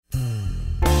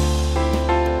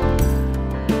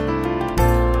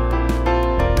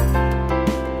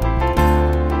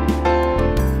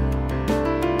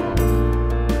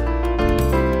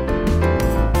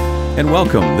And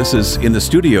welcome. This is In the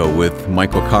Studio with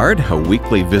Michael Card, a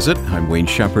weekly visit. I'm Wayne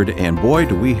Shepherd, and boy,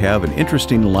 do we have an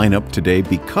interesting lineup today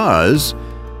because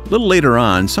a little later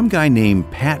on, some guy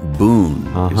named Pat Boone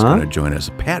is going to join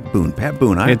us. Pat Boone.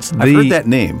 I've heard that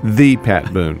name. The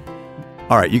Pat Boone.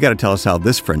 All right, you got to tell us how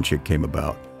this friendship came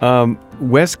about.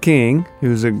 Wes King,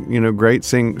 who's a great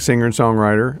singer and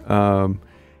songwriter,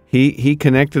 he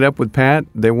connected up with Pat.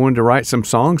 They wanted to write some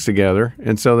songs together,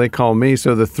 and so they called me.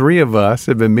 So the three of us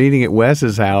have been meeting at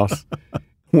Wes's house,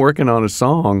 working on a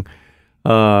song,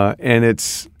 and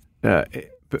it's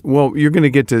you're going to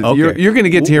get to you're going to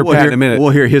get to hear Pat in a minute.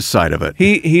 We'll hear his side of it.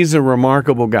 He's a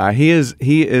remarkable guy. He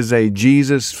is a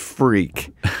Jesus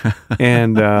freak,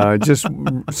 and just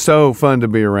so fun to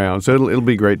be around. So it'll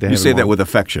be great to have him. You say on. that with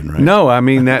affection, right? No, I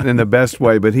mean that in the best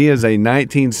way. But he is a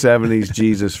 1970s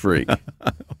Jesus freak.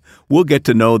 We'll get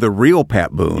to know the real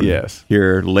Pat Boone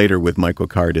here later with Michael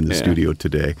Card in the studio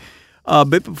today.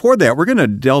 But before that, we're going to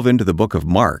delve into the book of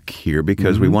Mark here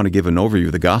because we want to give an overview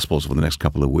of the Gospels for the next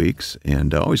couple of weeks.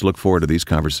 And I always look forward to these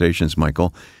conversations,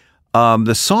 Michael.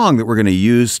 The song that we're going to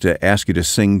use to ask you to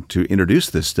sing to introduce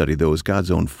this study, though, is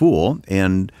God's Own Fool.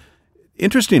 And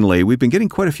interestingly, we've been getting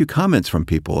quite a few comments from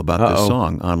people about this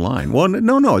song online. Well,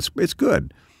 no, it's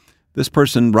good. This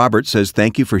person, Robert, says,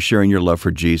 "Thank you for sharing your love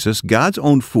for Jesus. God's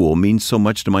Own Fool means so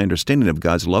much to my understanding of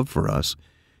God's love for us.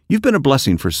 You've been a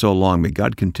blessing for so long. May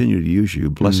God continue to use you.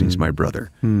 Blessings, my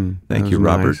brother." Thank you,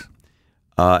 Robert.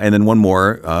 Nice. And then one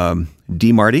more.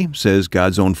 D. Marty says,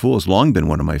 "God's Own Fool has long been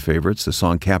one of my favorites. The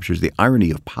song captures the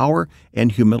irony of power and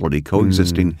humility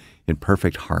coexisting in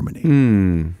perfect harmony."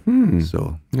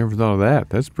 So, never thought of that.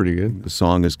 That's pretty good. The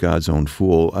song is God's Own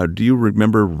Fool. Do you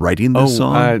remember writing this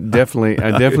song? I definitely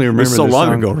remember. It was so this long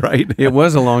song. ago, right? It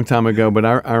was a long time ago, but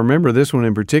I remember this one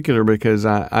in particular because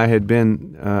I had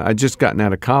been I just gotten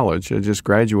out of college. I just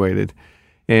graduated.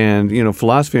 And,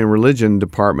 philosophy and religion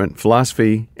department,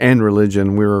 philosophy and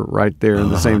religion, we were right there in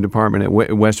the same department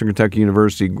at Western Kentucky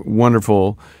University.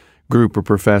 Wonderful group of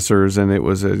professors, and it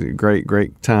was a great,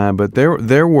 great time. But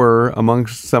there were,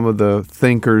 amongst some of the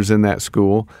thinkers in that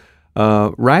school,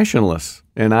 rationalists.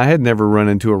 And I had never run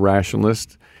into a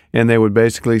rationalist. And they would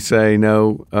basically say,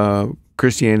 no,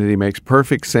 Christianity makes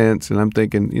perfect sense. And I'm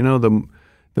thinking,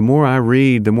 the more I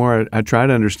read, the more I try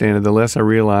to understand it, the less I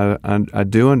realize I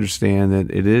do understand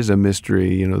that it is a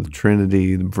mystery, the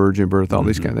Trinity, the virgin birth, all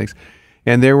these kind of things.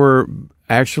 And there were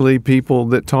actually people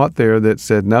that taught there that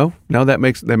said, no, they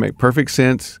make perfect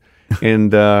sense.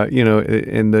 And,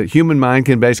 and the human mind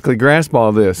can basically grasp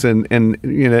all this. And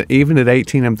even at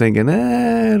 18, I'm thinking,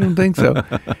 I don't think so.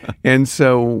 And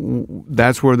so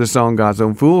that's where the song God's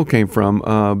Own Fool came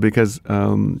from, because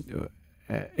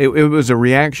it was a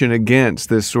reaction against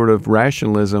this sort of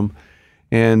rationalism.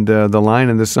 And the line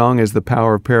in the song is, "The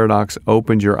power of paradox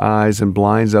opens your eyes and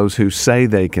blinds those who say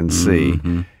they can see."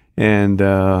 And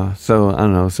so, I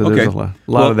don't know. So there's a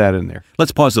lot of that in there.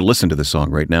 Let's pause to listen to the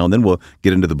song right now, and then we'll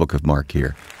get into the book of Mark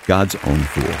here. God's Own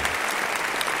Fool.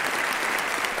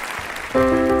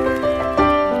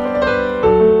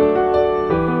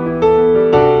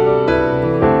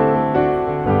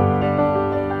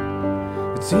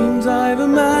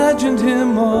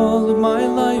 Him all of my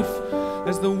life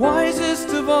as the wisest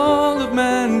of all of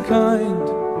mankind.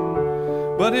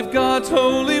 But if God's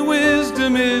holy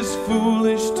wisdom is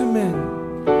foolish to men,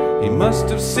 he must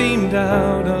have seemed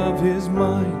out of his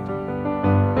mind.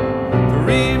 For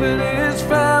even his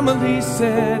family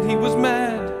said he was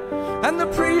mad, and the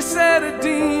priest said a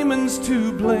demon's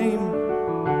to blame.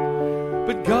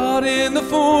 But God, in the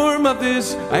form of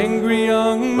this angry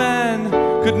young man,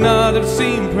 could not have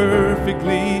seemed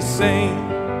perfectly sane.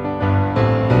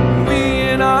 We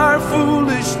in our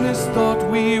foolishness thought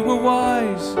we were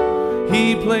wise.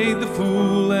 He played the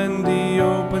fool and he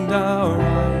opened our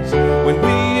eyes. When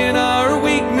we in our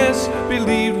weakness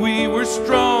believed we were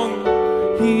strong,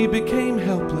 he became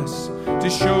helpless to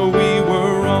show we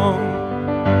were wrong.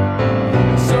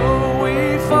 And so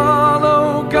we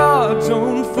follow God's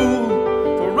own fool,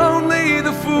 for only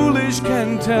the foolish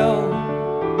can tell.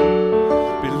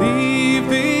 Believe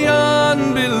the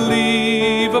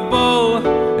unbelievable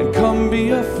and come be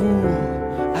a fool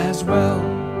as well.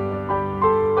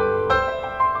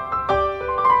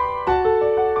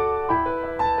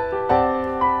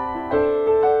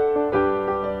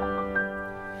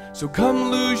 So come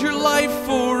lose your life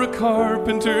for a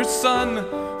carpenter's son,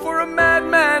 for a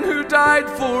madman who died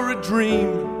for a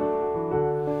dream.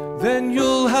 Then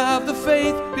you'll have the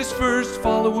faith his first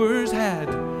followers had,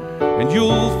 and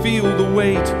you'll feel the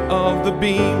weight of the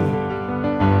beam.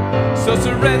 So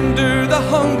surrender the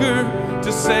hunger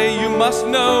to say you must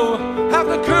know. Have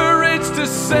the courage to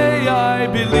say I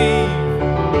believe.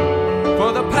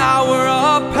 For the power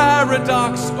of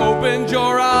paradox opened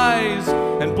your eyes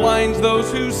and blinds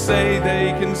those who say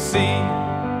they can see.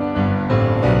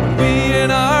 When we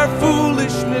in our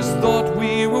foolishness thought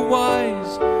we were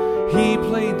wise, He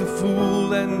played the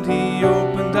fool and He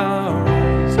opened our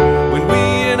eyes. When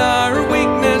we in our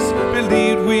weakness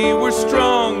believed we were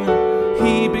strong,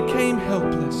 He became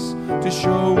helpless to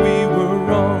show we were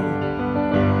wrong.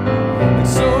 And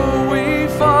so we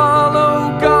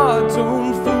follow God's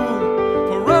own fool,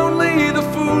 for only the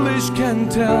foolish can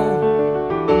tell.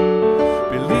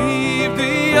 Believe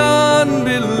the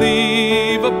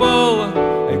unbelievable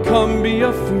and come be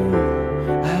a fool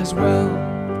as well.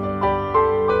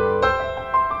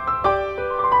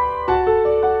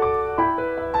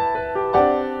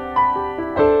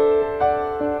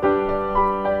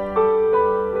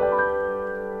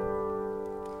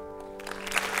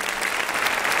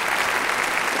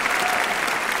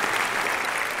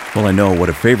 Well, I know what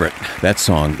a favorite that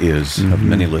song is of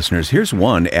many listeners. Here's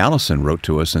one. Allison wrote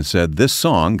to us and said, "This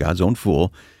song, God's Own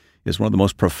Fool, is one of the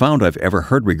most profound I've ever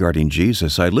heard regarding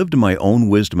Jesus. I lived in my own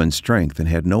wisdom and strength and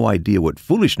had no idea what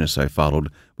foolishness I followed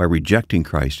by rejecting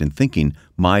Christ and thinking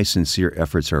my sincere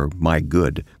efforts or my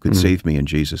good could save me in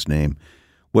Jesus' name.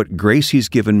 What grace He's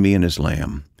given me in His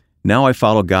Lamb. Now I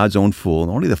follow God's own fool,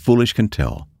 and only the foolish can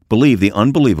tell. Believe the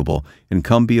unbelievable and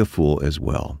come be a fool as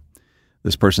well."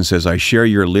 This person says, "I share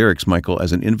your lyrics, Michael,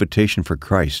 as an invitation for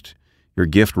Christ. Your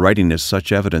gift writing is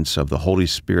such evidence of the Holy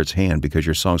Spirit's hand because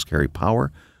your songs carry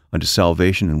power unto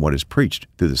salvation and what is preached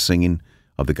through the singing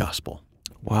of the gospel."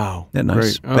 Wow. Isn't that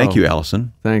nice? Great. Thank you,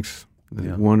 Allison. Thanks.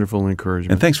 Yeah. Wonderful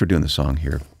encouragement. And thanks for doing the song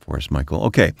here for us, Michael.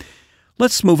 Okay,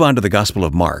 let's move on to the Gospel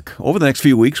of Mark. Over the next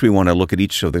few weeks, we want to look at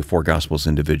each of the four Gospels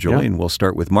individually, and we'll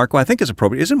start with Mark. Well, I think it's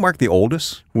appropriate. Isn't Mark the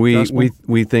oldest gospel?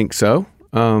 We think so.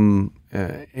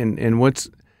 And what's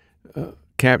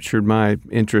captured my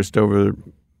interest over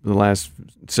the last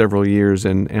several years,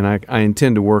 and I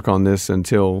intend to work on this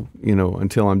until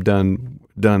I'm done,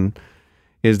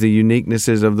 is the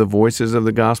uniquenesses of the voices of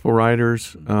the gospel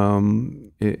writers.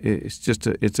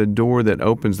 It's a door that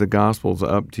opens the Gospels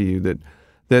up to you.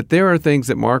 That there are things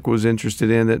that Mark was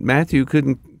interested in that Matthew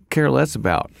couldn't care less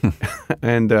about,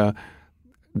 and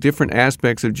different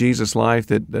aspects of Jesus' life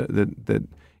that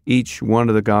each one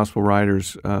of the gospel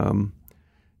writers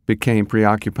became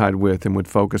preoccupied with and would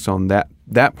focus on that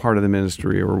part of the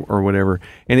ministry or whatever.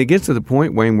 And it gets to the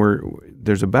point, Wayne, where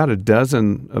there's about a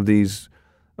dozen of these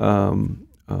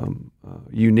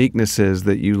uniquenesses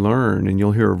that you learn, and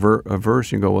you'll hear a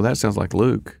verse and you go, well, that sounds like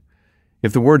Luke.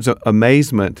 If the word's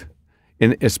amazement,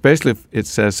 and especially if it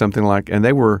says something like, and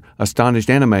they were astonished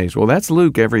and amazed, well, that's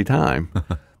Luke every time.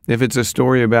 If it's a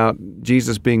story about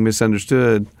Jesus being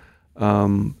misunderstood,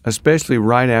 especially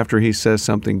right after he says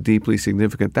something deeply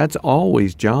significant, that's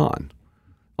always John.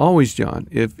 Always John.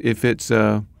 If it's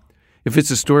a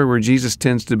story where Jesus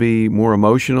tends to be more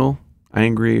emotional,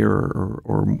 angry,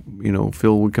 or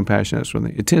filled with compassion, that sort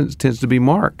of thing, it tends to be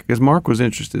Mark, because Mark was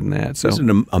interested in that. So isn't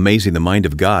it amazing the mind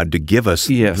of God to give us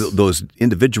those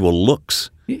individual looks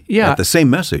at the same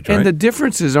message, right? And the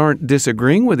differences aren't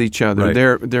disagreeing with each other.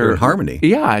 Right. They're in harmony.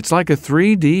 Yeah, it's like a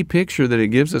 3D picture that it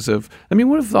gives us of,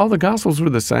 what if all the Gospels were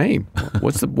the same?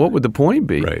 What would the point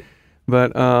be? Right.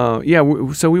 But,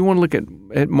 so we want to look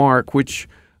at Mark, which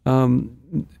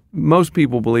most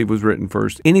people believe was written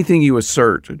first. Anything you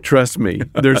assert, trust me,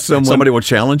 there's someone... Somebody will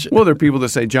challenge it? Well, there are people that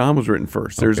say John was written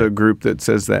first. There's a group that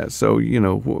says that. So,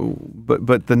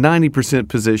 but the 90%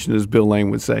 position, as Bill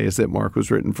Lane would say, is that Mark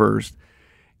was written first.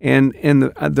 And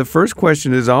the first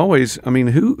question is always,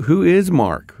 who is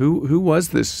Mark? Who was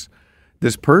this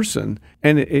person?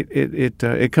 And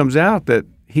it comes out that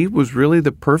he was really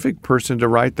the perfect person to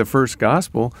write the first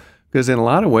gospel, because in a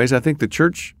lot of ways, I think the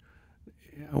church,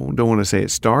 I don't want to say it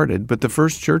started, but the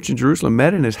first church in Jerusalem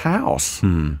met in his house.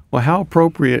 Well, how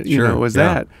appropriate, was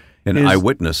that? An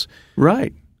eyewitness.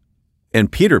 Right. And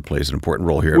Peter plays an important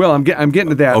role here. Well, I'm getting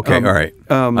to that. Okay, all right.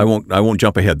 I won't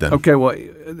jump ahead then. Okay, well,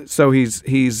 so he's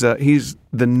the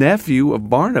nephew of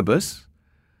Barnabas.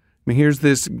 Here's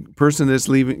this person that's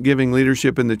giving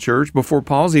leadership in the church before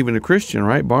Paul's even a Christian,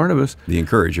 right? Barnabas, the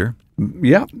encourager.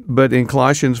 Yeah, but in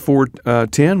Colossians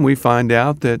 4:10, we find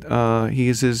out that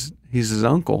he's his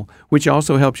uncle, which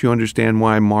also helps you understand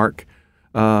why Mark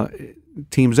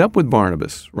teams up with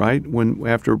Barnabas, right? When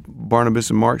after Barnabas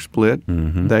and Mark split,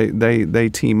 they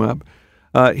team up.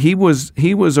 He was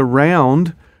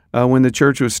around when the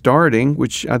church was starting,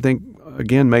 which I think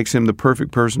again makes him the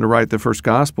perfect person to write the first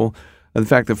gospel. In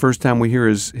fact, the first time we hear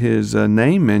his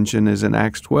name mentioned is in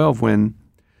Acts 12 when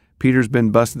Peter's been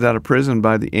busted out of prison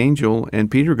by the angel, and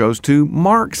Peter goes to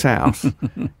Mark's house.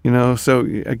 So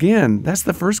again, that's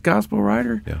the first gospel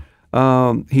writer. Yeah.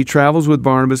 He travels with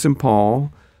Barnabas and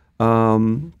Paul.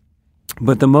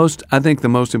 But I think the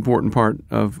most important part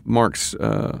of Mark's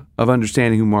of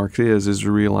understanding who Mark is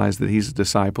to realize that he's a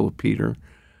disciple of Peter.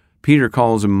 Peter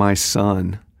calls him my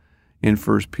son in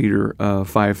 1 Peter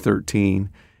 5:13,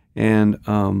 and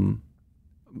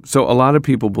so a lot of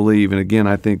people believe, and again,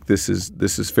 I think this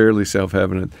is fairly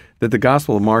self-evident, that the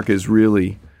Gospel of Mark is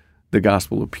really the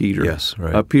Gospel of Peter. Yes,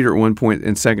 right. Peter at one point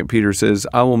in 2 Peter says,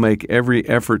 "I will make every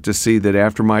effort to see that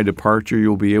after my departure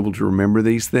you'll be able to remember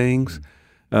these things."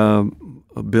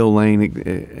 Bill Lane,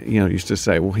 used to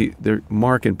say, "Well,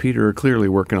 Mark and Peter are clearly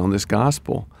working on this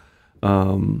gospel."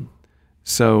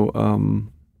 So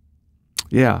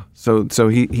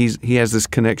he has this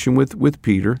connection with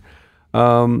Peter,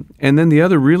 and then the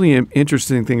other really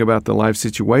interesting thing about the life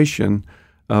situation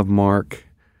of Mark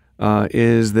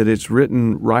is that it's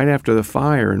written right after the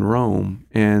fire in Rome,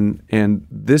 and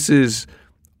this is.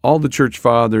 All the church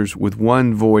fathers with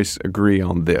one voice agree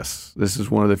on this. This is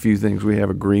one of the few things we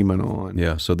have agreement on.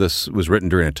 Yeah, so this was written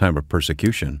during a time of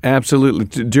persecution. Absolutely,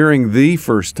 during the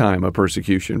first time of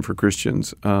persecution for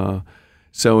Christians.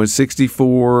 So in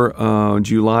 64,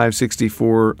 July of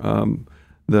 64,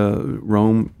 the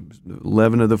Rome,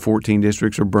 11 of the 14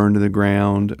 districts are burned to the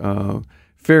ground.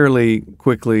 Fairly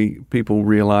quickly, people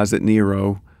realize that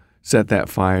Nero set that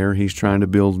fire. He's trying to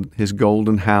build his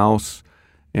golden house.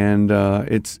 And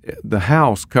the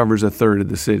house covers a third of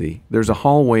the city. There's a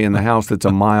hallway in the house that's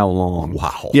a mile long.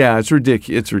 Wow! Yeah, it's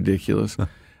ridiculous.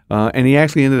 And he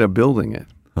actually ended up building it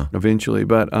eventually.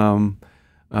 But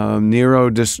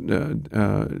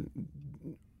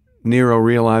Nero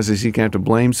realizes he can't have to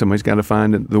blame somebody. He's got to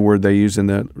find the word they use in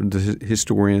the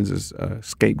historians is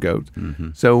scapegoat.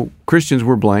 Mm-hmm. So Christians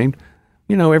were blamed.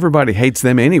 Everybody hates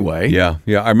them anyway. Yeah.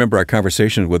 I remember our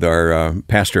conversation with our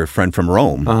pastor friend from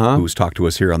Rome, who's talked to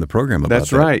us here on the program about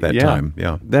that time.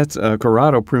 Yeah, that's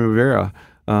Corrado Primavera.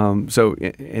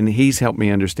 And he's helped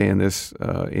me understand this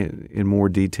in more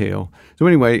detail. So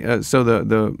anyway, so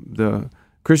the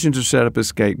Christians are set up as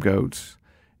scapegoats,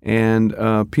 and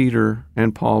Peter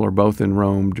and Paul are both in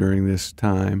Rome during this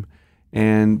time,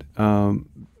 and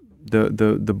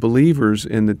the believers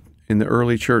in the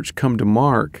early church come to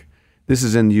Mark. This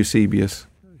is in Eusebius,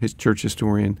 his church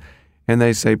historian, and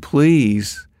they say,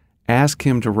 please ask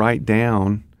him to write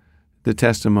down the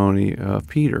testimony of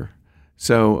Peter.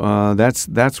 So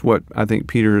that's what I think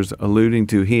Peter is alluding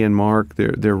to. He and Mark,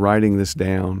 they're writing this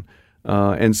down.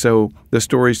 And so the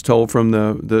story's told from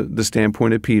the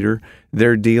standpoint of Peter.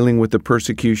 They're dealing with the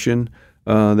persecution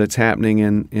that's happening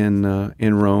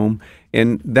in Rome.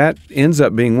 And that ends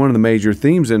up being one of the major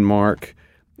themes in Mark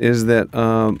is that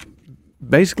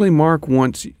basically, Mark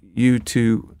wants you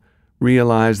to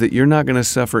realize that you're not going to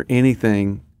suffer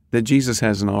anything that Jesus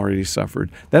hasn't already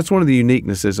suffered. That's one of the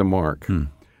uniquenesses of Mark.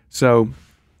 So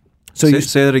say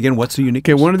that again. What's the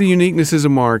uniqueness? Okay, one of the uniquenesses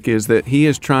of Mark is that he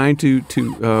is trying to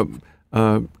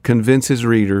convince his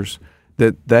readers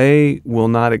that they will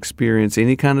not experience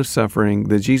any kind of suffering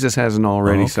that Jesus hasn't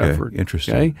already suffered.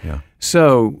 Interesting. Okay? Yeah.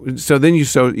 So then you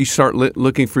start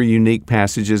looking for unique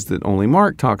passages that only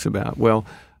Mark talks about. Well.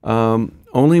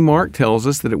 Only Mark tells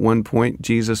us that at one point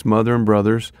Jesus' mother and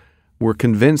brothers were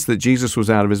convinced that Jesus was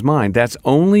out of his mind. That's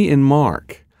only in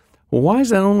Mark. Well, why is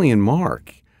that only in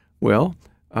Mark? Well,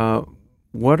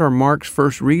 what are Mark's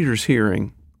first readers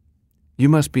hearing? You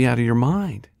must be out of your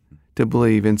mind to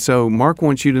believe. And so Mark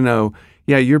wants you to know,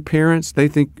 your parents, they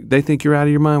think you're out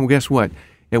of your mind. Well, guess what?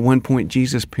 At one point,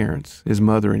 Jesus' parents, his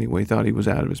mother anyway, thought he was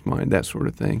out of his mind, that sort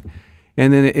of thing.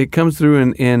 And then it comes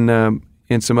through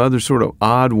in some other sort of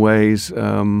odd ways,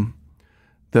 the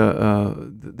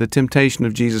temptation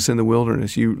of Jesus in the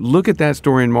wilderness. You look at that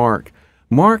story in Mark.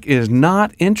 Mark is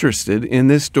not interested in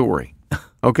this story.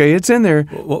 Okay, it's in there.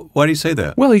 Why do you say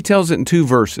that? Well, he tells it in 2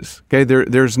 verses. Okay,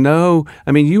 there's no.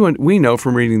 I mean, we know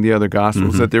from reading the other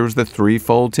Gospels that there was the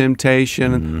threefold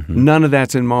temptation. None of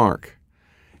that's in Mark.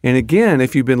 And again,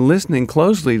 if you've been listening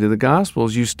closely to the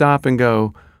Gospels, you stop and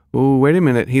go, "Oh, wait a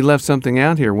minute, he left something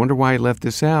out here. Wonder why he left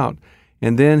this out."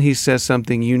 And then he says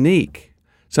something unique,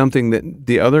 something that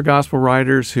the other gospel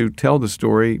writers who tell the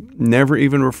story never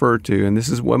even refer to. And this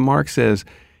is what Mark says.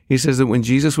 He says that when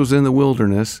Jesus was in the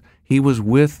wilderness, he was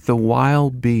with the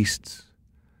wild beasts.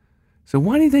 So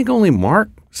why do you think only Mark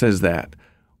says that?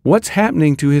 What's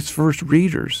happening to his first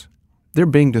readers? They're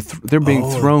being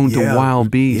thrown to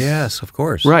wild beasts. Yes, of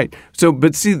course. Right. So,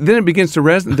 but see, then it begins to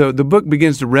the book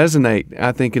begins to resonate,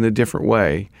 I think, in a different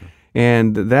way.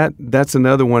 And that's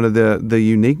another one of the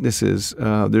uniquenesses.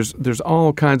 There's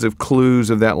all kinds of clues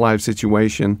of that life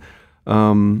situation.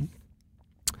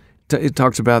 It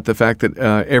talks about the fact that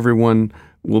everyone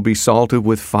will be salted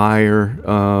with fire.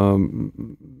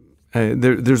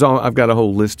 I've got a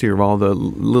whole list here of all the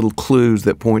little clues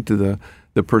that point to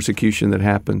the persecution that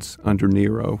happens under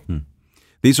Nero.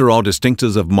 These are all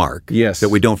distinctives of Mark that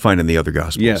we don't find in the other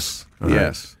Gospels. Yes,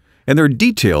 yes. And there are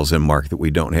details in Mark that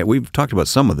we don't have. We've talked about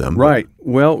some of them. Right.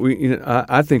 Well,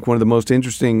 I think one of the most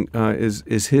interesting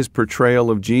is his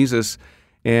portrayal of Jesus,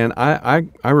 and I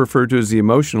refer to it as the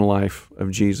emotional life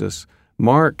of Jesus.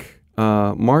 Mark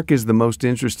is the most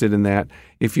interested in that.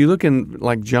 If you look in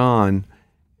like John,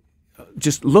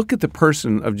 just look at the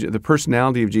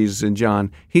personality of Jesus in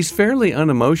John. He's fairly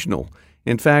unemotional.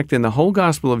 In fact, in the whole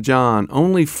Gospel of John,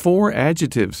 only 4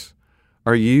 adjectives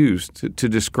are used to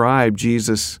describe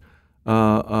Jesus'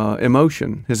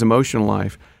 emotion, his emotional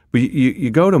life. But you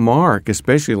go to Mark,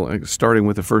 especially like starting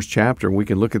with the first chapter. We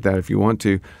can look at that if you want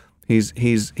to. He's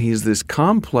this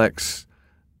complex.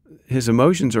 His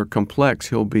emotions are complex.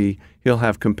 He'll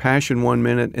have compassion one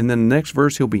minute, and then the next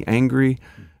verse he'll be angry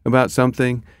about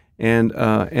something. And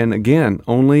again,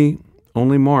 only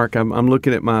Mark. I'm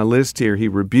looking at my list here. He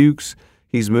rebukes.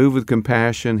 He's moved with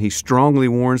compassion. He strongly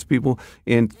warns people.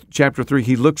 In chapter 3,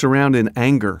 he looks around in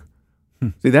anger.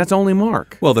 See, that's only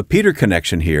Mark. Well, the Peter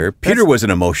connection here, Peter was an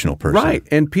emotional person. Right,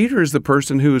 and Peter is the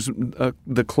person who's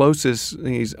the closest,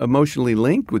 he's emotionally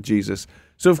linked with Jesus.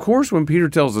 So, of course, when Peter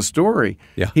tells the story,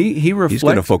 he reflects. He's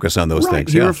going to focus on those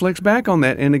things. He reflects back on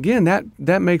that. And again,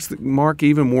 that makes Mark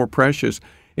even more precious.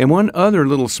 And one other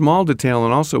little small detail,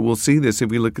 and also we'll see this if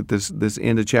we look at this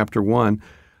end of chapter 1,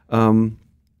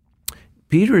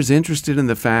 Peter is interested in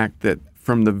the fact that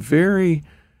from the very,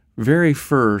 very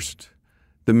first,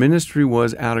 the ministry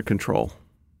was out of control.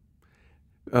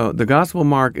 The Gospel of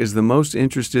Mark is the most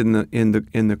interested in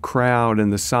the crowd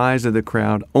and the size of the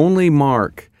crowd. Only in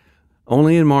Mark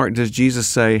does Jesus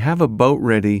say, "Have a boat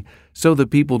ready so the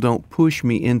people don't push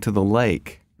me into the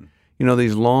lake." You know,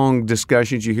 these long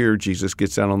discussions you hear, Jesus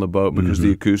gets out on the boat because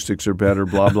the acoustics are better,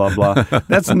 blah, blah, blah.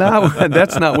 That's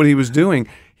not what he was doing.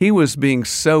 He was being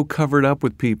so covered up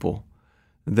with people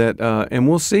that, and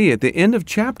we'll see at the end of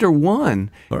chapter 1,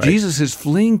 Jesus is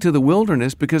fleeing to the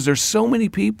wilderness because there's so many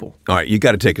people. All right, you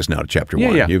got to take us now to chapter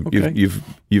 1. Yeah.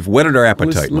 You've whetted our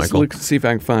appetite, let's Michael. Look, see if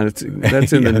I can find it.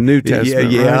 That's in the New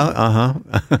Testament.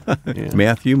 Right?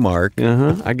 Matthew, Mark.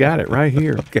 I got it right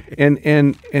here. Okay.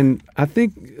 And I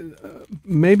think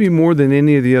maybe more than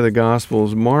any of the other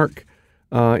Gospels, Mark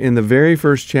in the very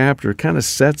first chapter kind of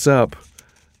sets up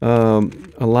a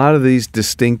lot of these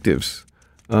distinctives.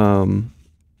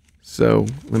 So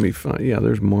let me find. Yeah,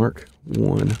 there's Mark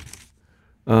 1.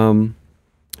 You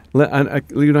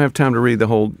don't have time to read the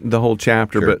whole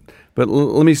chapter, sure. but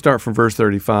let me start from verse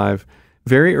 35.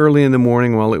 Very early in the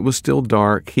morning, while it was still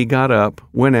dark, he got up,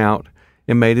 went out,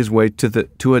 and made his way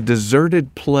to a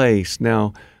deserted place.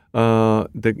 Now,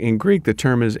 in Greek, the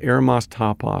term is eremos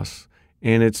topos,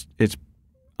 and it's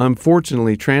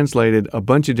unfortunately translated a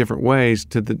bunch of different ways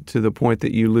to the point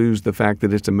that you lose the fact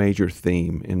that it's a major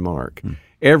theme in Mark.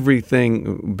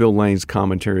 Everything, Bill Lane's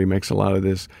commentary makes a lot of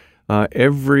this.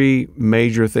 Every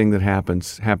major thing that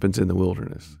happens in the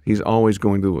wilderness. He's always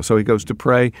going to. So he goes to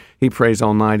pray. He prays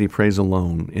all night. He prays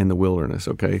alone in the wilderness.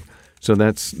 Okay, so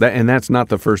that's not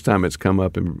the first time it's come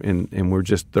up, and we're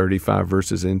just 35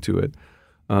 verses into it.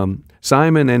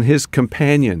 Simon and his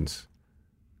companions.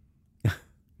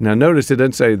 Now notice it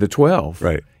doesn't say the 12.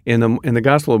 Right. In the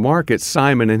Gospel of Mark, it's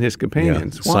Simon and his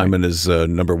companions. Yeah, Simon is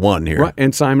number 1 here. Right,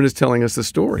 and Simon is telling us the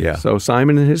story. Yeah. So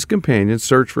Simon and his companions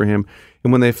searched for him,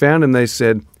 and when they found him, they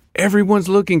said, "Everyone's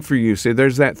looking for you." See,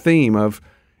 there's that theme of,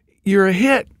 you're a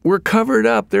hit. We're covered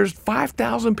up. There's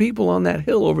 5,000 people on that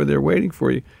hill over there waiting for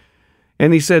you.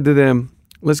 And he said to them,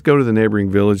 "Let's go to the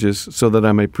neighboring villages so that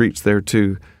I may preach there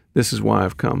too. This is why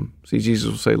I've come." See,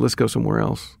 Jesus will say, "Let's go somewhere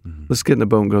else. Let's get in the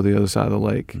boat and go to the other side of the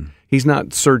lake." He's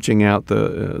not searching out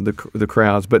the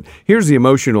crowds, but here's the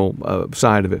emotional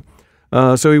side of it.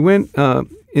 So he went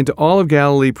into all of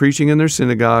Galilee, preaching in their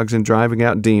synagogues and driving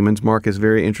out demons. Mark is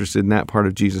very interested in that part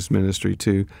of Jesus' ministry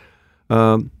too.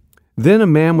 Then a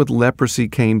man with leprosy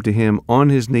came to him on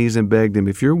his knees and begged him,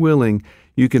 "If you're willing,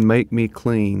 you can make me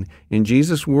clean." In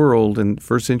Jesus' world, in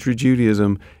first century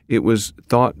Judaism, it was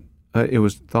thought that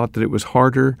it was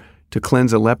harder to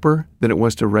cleanse a leper than it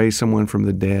was to raise someone from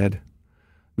the dead.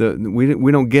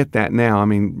 We don't get that now. I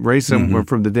mean, raise someone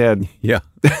from the dead,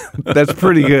 that's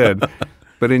pretty good.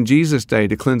 But in Jesus' day,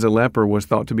 to cleanse a leper was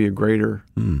thought to be a greater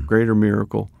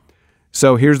miracle.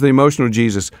 So here's the emotional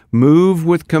Jesus. Move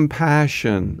with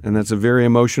compassion, and that's a very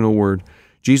emotional word.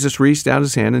 Jesus reached out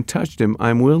his hand and touched him.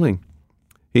 I'm willing.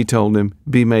 He told him,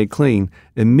 be made clean.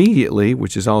 Immediately,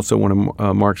 which is also one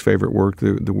of Mark's favorite words,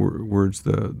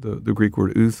 the Greek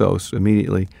word euthos,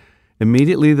 immediately.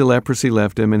 Immediately the leprosy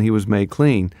left him and he was made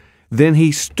clean. Then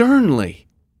he sternly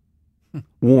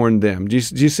warned them. Do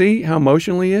you see how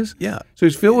emotional he is? Yeah. So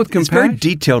he's filled with compassion. It's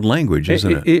very detailed language,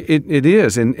 isn't it? It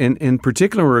is, and in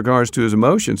particular in regards to his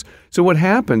emotions. So what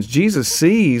happens, Jesus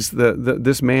sees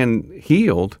this man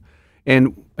healed,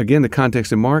 and again, the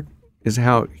context in Mark is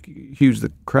how huge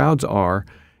the crowds are.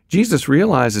 Jesus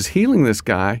realizes healing this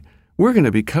guy, we're going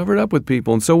to be covered up with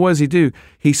people. And so what does he do?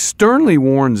 He sternly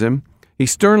warns him. He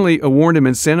sternly warned him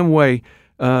and sent him away,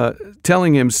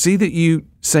 telling him, see that you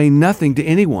say nothing to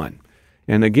anyone.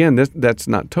 And again, that's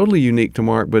not totally unique to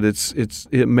Mark, but it's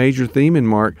a major theme in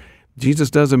Mark.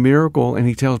 Jesus does a miracle, and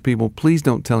he tells people, please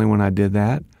don't tell anyone I did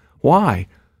that. Why?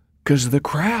 Because of the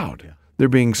crowd. Yeah. They're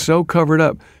being so covered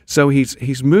up. So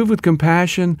he's moved with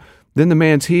compassion. Then the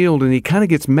man's healed, and he kind of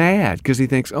gets mad because he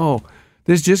thinks, oh,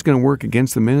 this is just going to work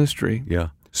against the ministry. Yeah.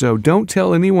 So don't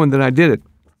tell anyone that I did it.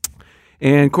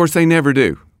 And, of course, they never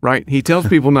do, right? He tells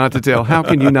people not to tell. How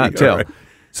can you not tell? Right.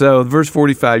 So verse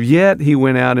 45, yet he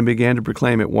went out and began to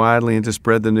proclaim it widely and to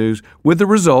spread the news. With the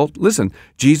result, listen,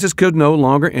 Jesus could no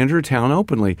longer enter a town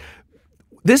openly.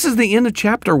 This is the end of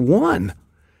chapter 1,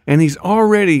 and he's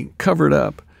already covered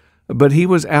up. But he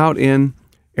was out in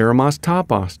Eremos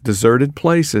Topos, deserted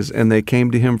places, and they came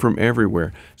to him from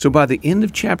everywhere. So by the end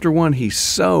of chapter 1, he's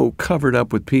so covered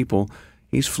up with people,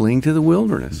 he's fleeing to the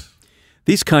wilderness.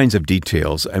 These kinds of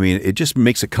details, I mean, it just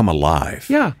makes it come alive.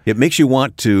 Yeah. It makes you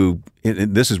want to,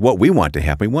 and this is what we want to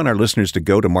happen. We want our listeners to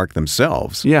go to Mark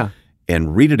themselves. Yeah.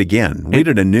 And read it again, read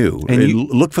it anew, and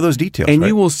look for those details. And right?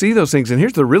 you will see those things. And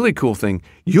here's the really cool thing.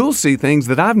 You'll see things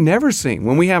that I've never seen.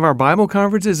 When we have our Bible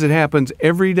conferences, it happens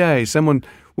every day. Someone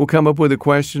will come up with a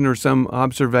question or some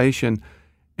observation,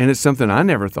 and it's something I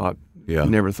never thought of.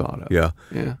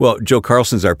 Yeah. Well, Joe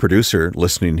Carlson's our producer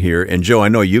listening here. And Joe, I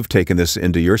know you've taken this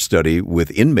into your study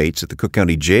with inmates at the Cook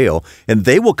County Jail, and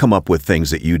they will come up with things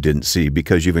that you didn't see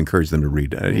because you've encouraged them to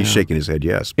read. He's shaking his head,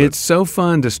 yes. But it's so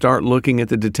fun to start looking at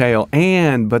the detail,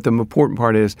 but the important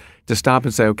part is to stop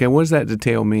and say, okay, what does that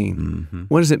detail mean? Mm-hmm.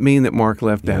 What does it mean that Mark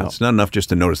left out? It's not enough just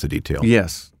to notice the detail.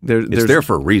 Yes. It's there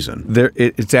for a reason.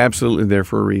 It's absolutely there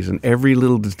for a reason. Every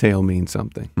little detail means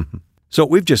something. Mm-hmm. So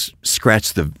we've just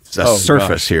scratched the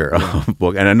surface here of a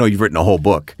book. And I know you've written a whole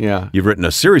book. Yeah. You've written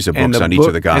a series of books on each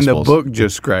of the Gospels. And the book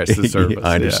just scratched the surface.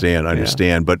 I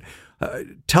understand. But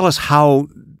tell us how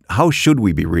should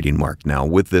we be reading Mark now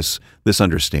with this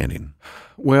understanding?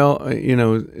 Well,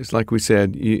 it's like we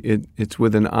said, it's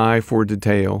with an eye for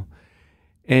detail.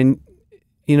 And,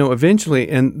 eventually,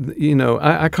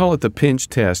 I call it the pinch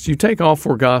test. You take all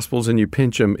 4 Gospels and you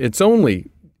pinch them. It's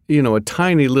only, a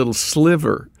tiny little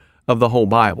sliver of the whole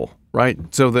Bible, right?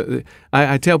 So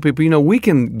I tell people, we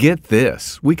can get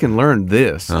this. We can learn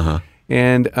this. Uh-huh.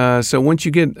 And so once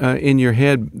you get in your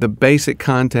head the basic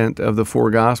content of the 4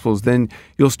 Gospels, then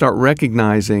you'll start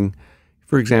recognizing,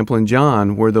 for example, in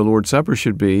John, where the Lord's Supper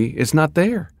should be, it's not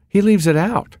there. He leaves it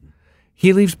out.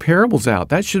 He leaves parables out.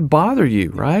 That should bother you,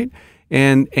 right?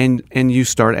 And you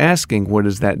start asking, what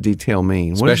does that detail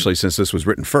mean? Especially since this was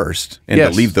written first, and to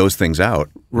leave those things out.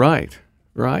 Right.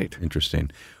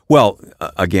 Interesting. Well,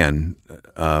 again,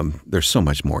 there's so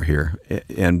much more here,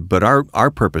 but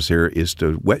our purpose here is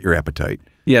to whet your appetite.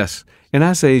 Yes, and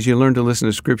I say as you learn to listen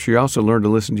to Scripture, you also learn to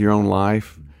listen to your own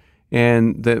life,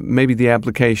 and maybe the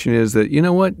application is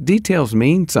that, details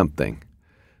mean something.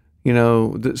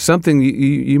 Something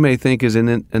you may think is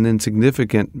an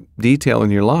insignificant detail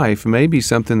in your life may be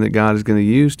something that God is going to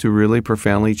use to really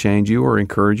profoundly change you or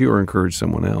encourage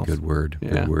someone else. Good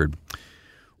word.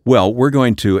 Well, we're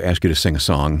going to ask you to sing a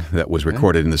song that was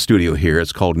recorded in the studio here.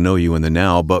 It's called Know You in the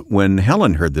Now. But when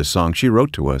Helen heard this song, she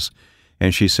wrote to us,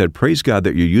 and she said, praise God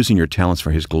that you're using your talents for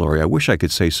His glory. I wish I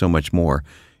could say so much more.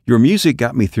 Your music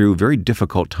got me through very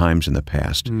difficult times in the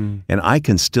past, and I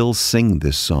can still sing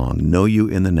this song, Know You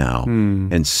in the Now,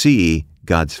 and see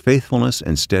God's faithfulness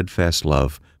and steadfast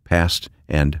love, past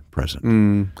and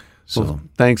present. So, well,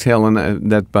 thanks, Helen.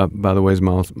 That, by the way, is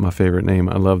my favorite name.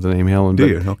 I love the name Helen. Do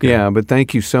you? Okay. Yeah, but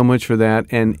thank you so much for that.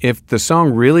 And if the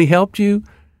song really helped you,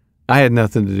 I had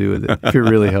nothing to do with it. If it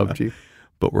really helped you.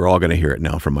 But we're all going to hear it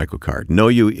now from Michael Card. Know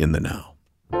You in the Now.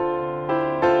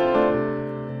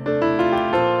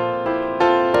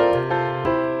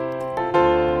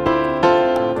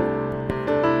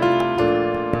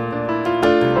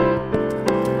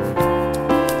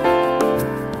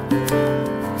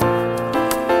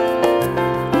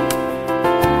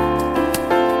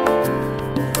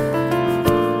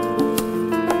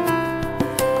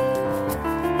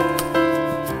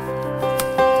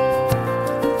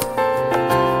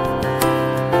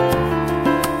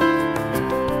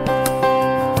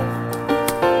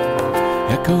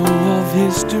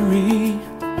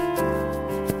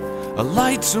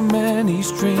 so many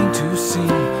strain to see,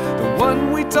 the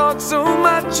one we talk so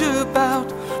much about,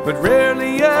 but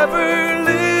rarely ever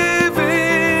live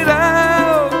it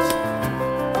out.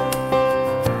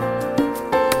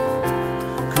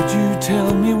 Could you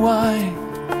tell me why?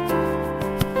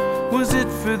 Was it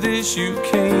for this you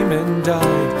came and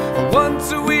died? A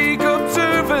once a week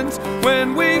observance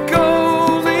when we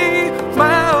coldly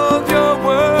mouth your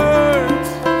words.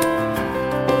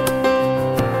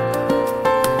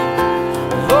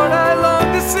 Lord, I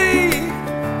long to see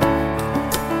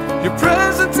your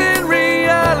presence in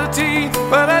reality,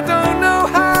 but I don't know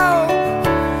how.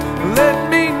 Let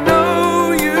me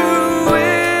know you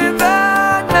in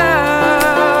the now.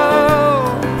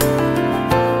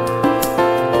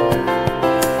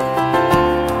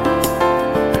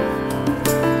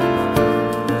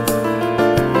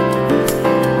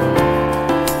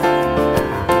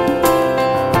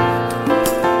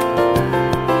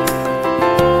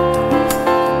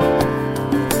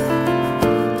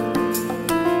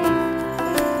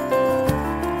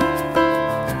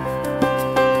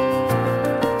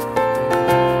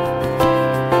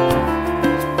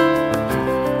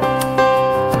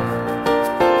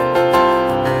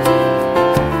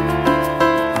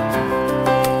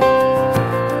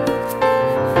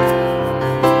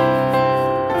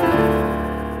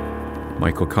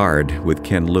 Michael Card with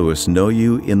Ken Lewis, Know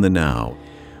You in the Now.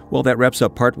 Well, that wraps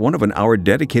up part one of an hour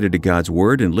dedicated to God's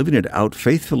Word and living it out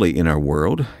faithfully in our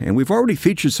world. And we've already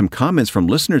featured some comments from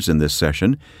listeners in this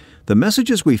session. The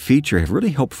messages we feature have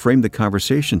really helped frame the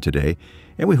conversation today,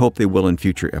 and we hope they will in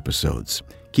future episodes.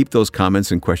 Keep those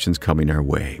comments and questions coming our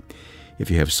way. If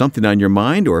you have something on your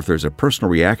mind, or if there's a personal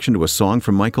reaction to a song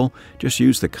from Michael, just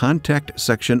use the contact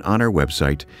section on our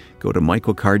website. Go to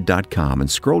michaelcard.com and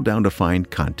scroll down to find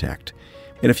contact.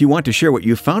 And if you want to share what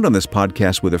you found on this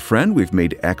podcast with a friend, we've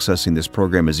made accessing this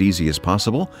program as easy as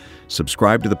possible.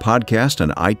 Subscribe to the podcast on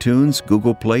iTunes,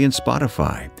 Google Play, and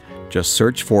Spotify. Just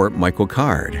search for Michael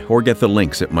Card or get the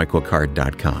links at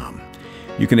michaelcard.com.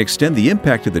 You can extend the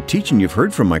impact of the teaching you've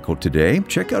heard from Michael today.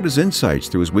 Check out his insights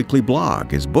through his weekly blog,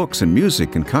 his books and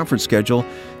music and conference schedule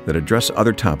that address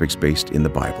other topics based in the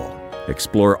Bible.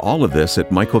 Explore all of this at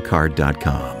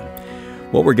michaelcard.com.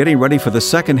 Well, we're getting ready for the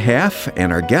second half,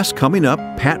 and our guest coming up,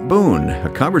 Pat Boone, a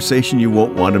conversation you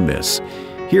won't want to miss.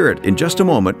 Hear it in just a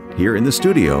moment here in the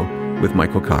studio with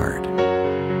Michael Card.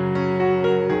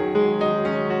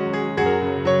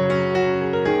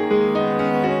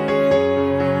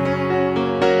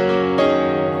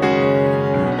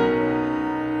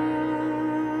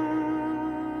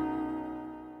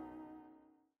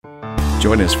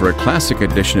 Join us for a classic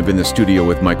edition of In the Studio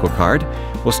with Michael Card.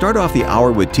 We'll start off the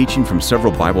hour with teaching from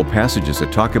several Bible passages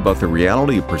that talk about the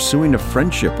reality of pursuing a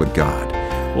friendship with God.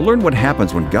 We'll learn what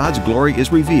happens when God's glory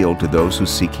is revealed to those who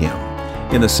seek Him.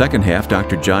 In the second half,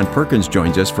 Dr. John Perkins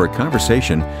joins us for a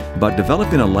conversation about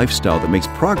developing a lifestyle that makes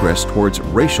progress towards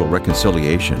racial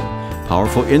reconciliation.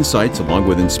 Powerful insights along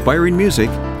with inspiring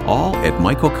music, all at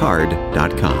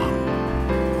michaelcard.com.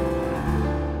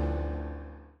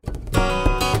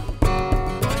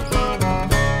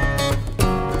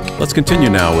 Let's continue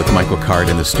now with Michael Card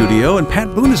in the studio, and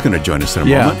Pat Boone is going to join us in a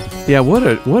moment. Yeah,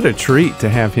 what a treat to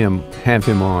have him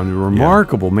on. A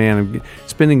remarkable man.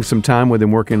 Spending some time with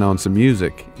him working on some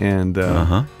music, and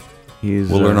we'll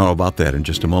learn all about that in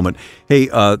just a moment. Hey,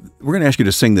 we're going to ask you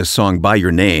to sing this song By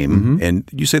Your Name, and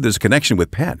you say there's a connection with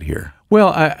Pat here.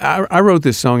 Well, I wrote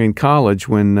this song in college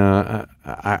when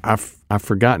I've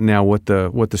forgotten now what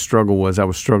the struggle was. I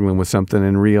was struggling with something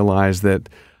and realized that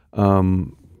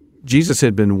Jesus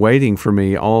had been waiting for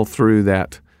me all through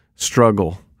that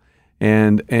struggle,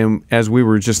 and as we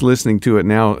were just listening to it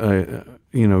now,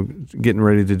 getting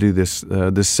ready to do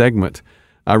this segment,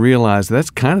 I realized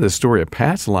that's kind of the story of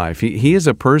Pat's life. He is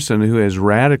a person who has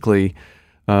radically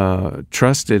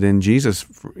trusted in Jesus,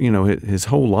 his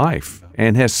whole life,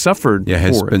 and has suffered. Yeah,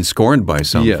 has been scorned by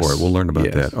some for it. We'll learn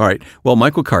about that. All right. Well,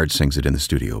 Michael Card sings it in the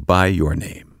studio. By Your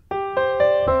Name.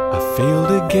 I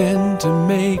failed again to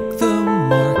make the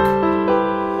mark.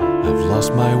 I've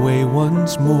lost my way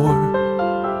once more.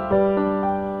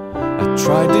 I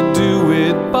tried to do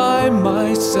it by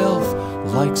myself,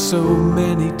 like so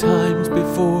many times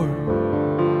before.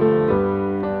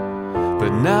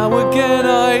 But now again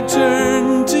I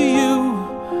turn to you.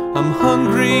 I'm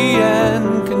hungry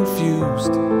and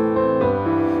confused.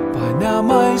 By now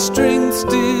my strength's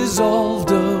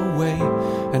dissolved away,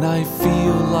 and I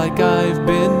feel like I've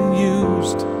been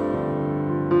used.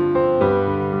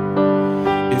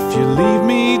 If you leave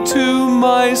me to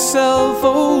myself,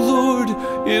 oh Lord,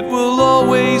 it will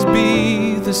always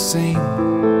be the same.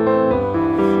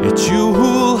 It's you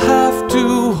who'll have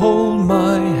to hold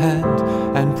my hand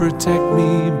and protect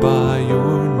me by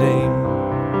your name.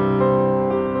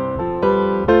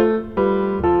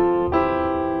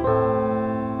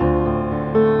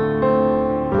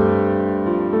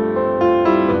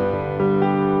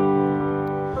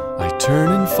 I turn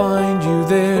and find you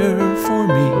there for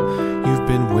me. You've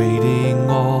been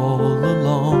waiting all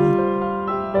along.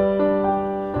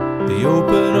 The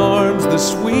open arms, the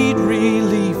sweet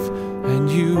relief, and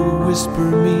you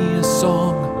whisper me a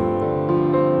song.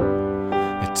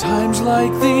 At times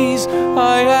like these,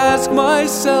 I ask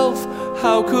myself,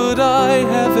 how could I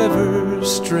have ever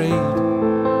strayed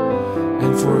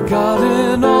and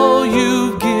forgotten all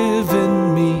you've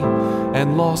given me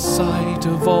and lost sight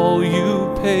of all you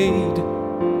paid?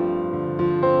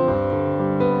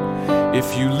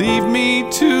 If you leave me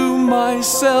to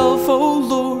myself, oh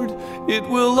Lord, it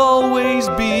will always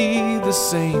be the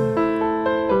same.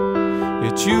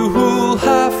 It's you who'll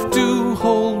have to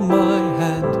hold my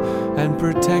hand and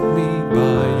protect me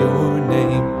by your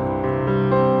name.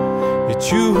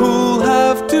 It's you who'll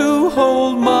have to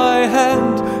hold my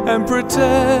hand and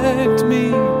protect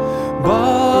me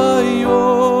by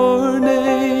your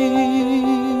name.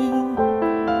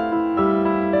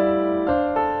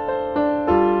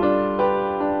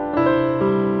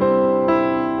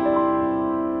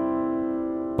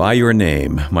 By Your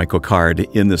Name, Michael Card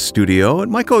in the studio.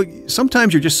 And Michael,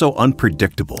 sometimes you're just so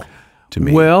unpredictable to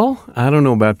me. Well, I don't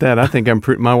know about that. I think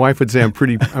my wife would say I'm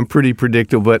pretty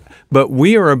predictable, but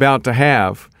we are about to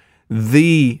have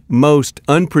the most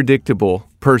unpredictable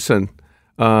person.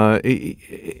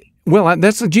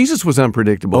 Jesus was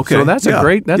unpredictable. Okay. So that's a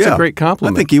great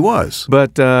compliment. I think he was.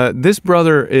 But this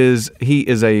brother is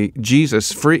a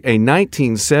Jesus freak, a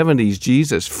 1970s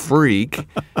Jesus freak.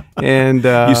 And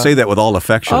you say that with all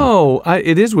affection. Oh,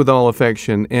 it is with all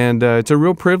affection, and it's a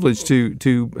real privilege to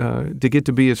get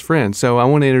to be his friend. So I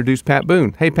want to introduce Pat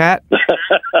Boone. Hey, Pat.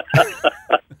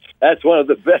 That's one of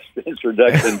the best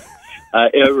introductions I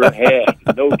ever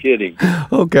had. No kidding.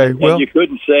 Okay, well, and you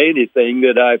couldn't say anything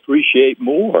that I appreciate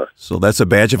more. So that's a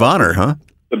badge of honor, huh?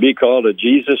 To be called a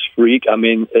Jesus freak, I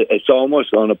mean, it's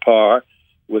almost on a par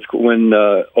with when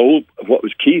what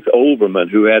was Keith Olbermann,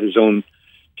 who had his own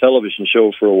television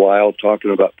show for a while talking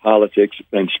about politics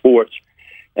and sports,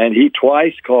 and he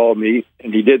twice called me,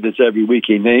 and he did this every week.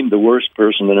 He named the worst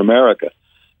person in America,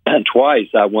 and twice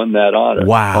I won that honor.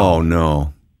 Wow. Oh,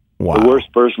 no. Wow. The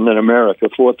worst person in America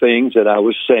for things that I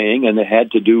was saying, and it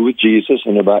had to do with Jesus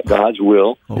and about God's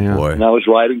will. Oh, boy. And I was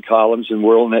writing columns in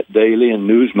WorldNet Daily and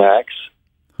Newsmax,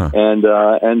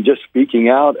 and just speaking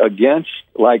out against,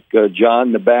 like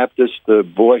John the Baptist, the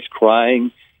voice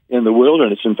crying in the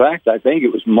wilderness. In fact, I think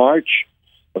it was March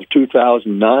of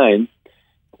 2009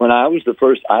 when I was the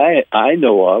first I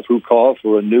know of who called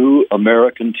for a new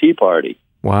American Tea Party.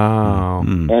 Wow.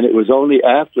 Mm. And it was only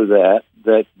after that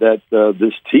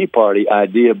this Tea Party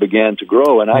idea began to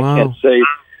grow. And I can't say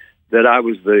that I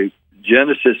was the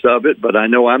genesis of it, but I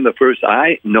know I'm the first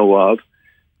I know of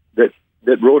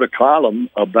that wrote a column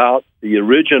about the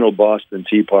original Boston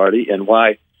Tea Party and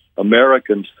why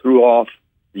Americans threw off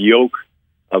the yoke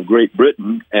of Great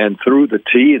Britain and threw the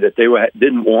tea that they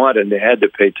didn't want and they had to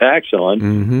pay tax on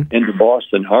into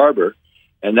Boston Harbor.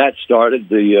 And that started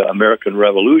the American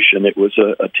Revolution. It was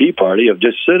a tea party of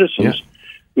just citizens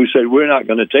who said, we're not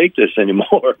going to take this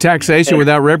anymore. Taxation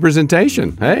without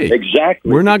representation. Hey.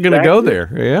 Exactly. We're not going to go there.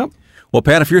 Yep. Well,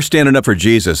 Pat, if you're standing up for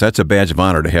Jesus, that's a badge of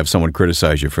honor to have someone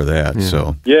criticize you for that. Yeah.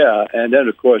 So. Yeah, and then,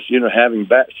 of course, having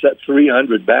set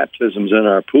 300 baptisms in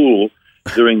our pool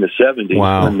during the 70s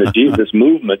when the Jesus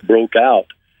movement broke out.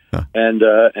 And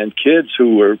kids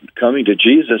who were coming to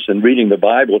Jesus and reading the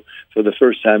Bible for the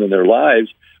first time in their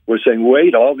lives were saying,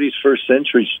 wait, all these first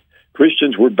century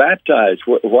Christians were baptized.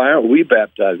 Why aren't we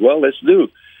baptized? Well, let's do.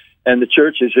 And the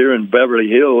churches here in Beverly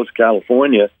Hills,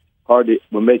 California, hardly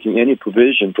were making any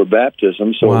provision for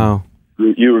baptism. So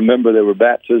you remember there were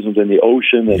baptisms in the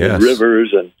ocean and in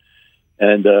rivers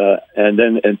and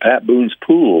then in Pat Boone's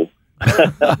pool, which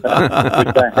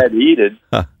I had heated.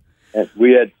 And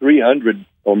we had 300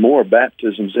 or more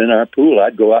baptisms in our pool.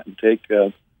 I'd go out and take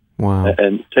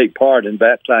part in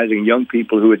baptizing young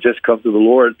people who had just come to the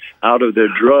Lord out of their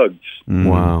drugs. Mm.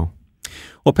 Wow.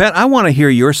 Well, Pat, I want to hear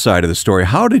your side of the story.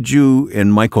 How did you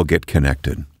and Michael get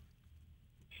connected?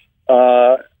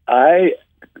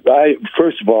 I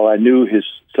first of all, I knew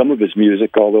some of his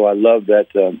music, although I loved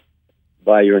that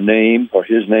By Your Name or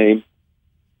His Name.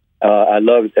 I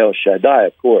loved El Shaddai,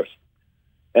 of course.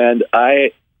 And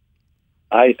I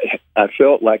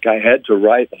felt like I had to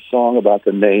write a song about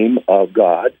the name of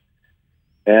God,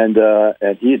 and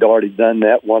he had already done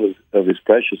that. One of his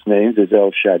precious names is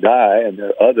El Shaddai, and there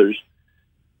are others.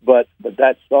 But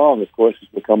that song, of course, has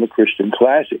become a Christian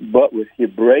classic. But with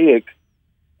Hebraic,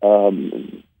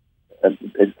 in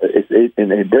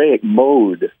Hebraic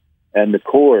mode, and the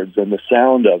chords and the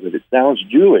sound of it, it sounds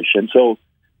Jewish. And so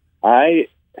I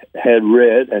had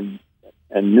read and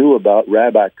knew about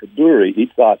Rabbi Kaduri,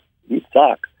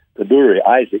 Yitzhak Kaduri,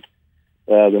 Isaac,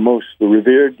 the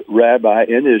revered rabbi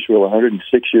in Israel,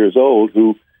 106 years old,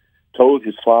 who told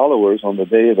his followers on the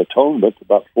Day of Atonement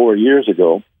about 4 years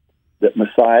ago that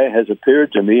Messiah has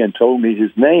appeared to me and told me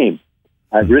his name.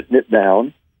 I've written it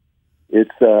down.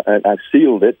 I've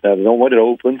sealed it. I don't want it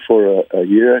open for a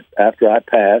year after I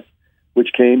pass,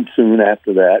 which came soon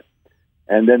after that.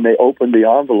 And then they opened the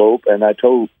envelope, and I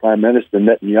told Prime Minister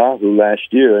Netanyahu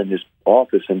last year in his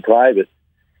office in private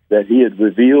that he had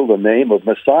revealed the name of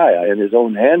Messiah in his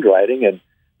own handwriting, and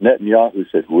Netanyahu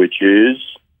said, which is?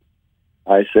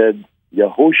 I said,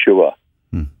 Yehoshua.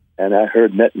 And I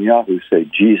heard Netanyahu say,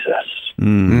 Jesus.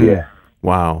 Yeah.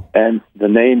 Wow. And the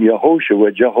name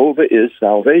Yehoshua, Jehovah is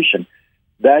salvation.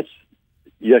 That's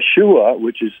Yeshua,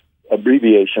 which is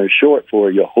abbreviation or short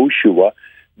for Yehoshua,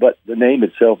 but the name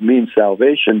itself means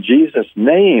salvation. Jesus'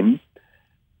 name,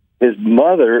 his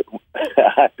mother,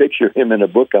 I picture him in a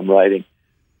book I'm writing,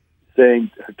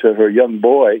 saying to her young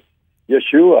boy,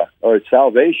 Yeshua, or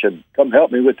salvation, come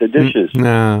help me with the dishes.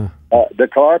 The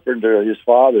carpenter, his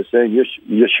father, saying,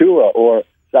 Yeshua, or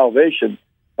salvation,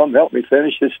 come help me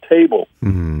finish this table.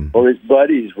 Or his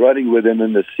buddies running with him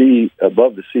in the sea,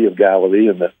 above the Sea of Galilee,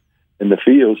 in the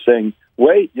fields, saying,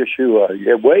 wait,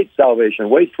 Yeshua, wait, salvation,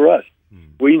 wait for us.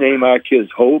 We name our kids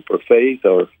Hope or Faith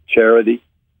or Charity,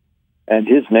 and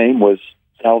his name was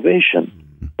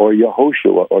Salvation, or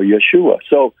Yehoshua, or Yeshua.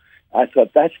 So I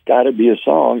thought, that's got to be a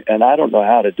song, and I don't know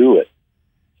how to do it.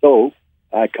 So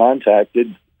I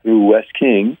contacted through Wes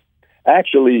King.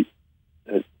 Actually,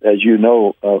 as you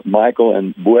know, Michael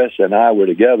and Wes and I were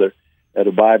together at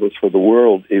a Bibles for the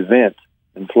World event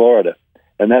in Florida,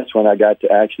 and that's when I got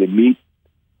to actually meet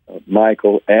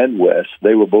Michael and Wes.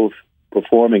 They were both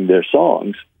performing their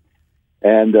songs,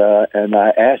 and I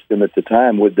asked them at the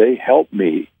time, would they help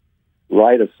me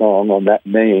write a song on that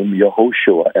name,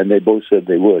 Yehoshua, and they both said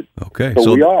they would. Okay.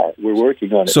 So we're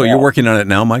working on it So now. You're working on it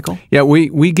now, Michael? Yeah,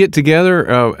 we get together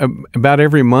about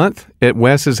every month at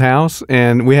Wes's house,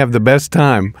 and we have the best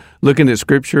time looking at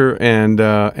Scripture and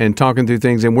talking through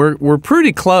things, and we're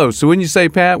pretty close. So when you say,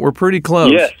 Pat, we're pretty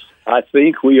close. Yes, I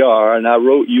think we are, and I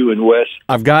wrote you and Wes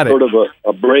I've got sort of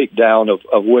a breakdown of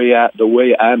the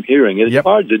way I'm hearing it. It's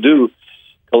hard to do,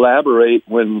 collaborate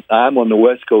when I'm on the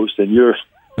West Coast and you're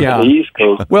on the East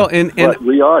Coast. Well, but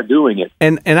we are doing it.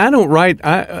 And I don't write.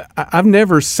 I've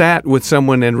never sat with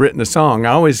someone and written a song.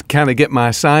 I always kind of get my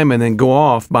assignment and go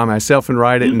off by myself and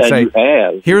write it and say,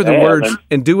 "Here are the words,"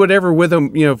 and do whatever with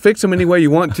them. Fix them any way you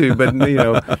want to.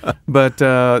 But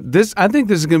this, I think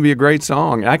this is going to be a great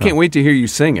song. I can't wait to hear you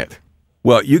sing it.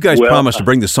 Well, you guys promised to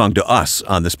bring the song to us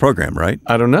on this program, right?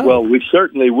 I don't know. Well, we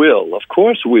certainly will. Of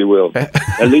course we will.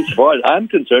 At least as far as I'm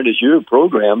concerned, it's your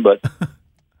program, but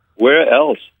where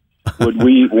else would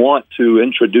we want to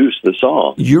introduce the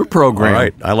song? Your program. All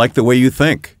right. I like the way you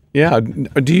think. Yeah.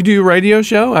 Do you do a radio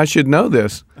show? I should know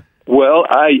this. Well,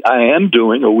 I am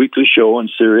doing a weekly show on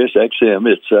Sirius XM.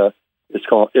 It's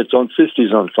on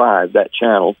 50s on 5, that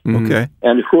channel. Okay.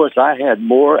 And, of course, I had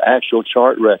more actual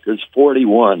chart records,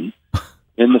 41,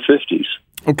 in the 50s.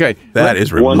 Okay. That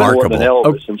is remarkable. One more than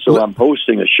Elvis. And so I'm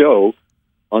hosting a show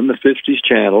on the 50s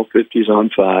channel, 50s on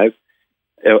 5,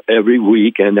 every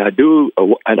week. And I do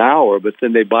an hour, but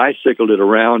then they bicycled it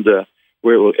around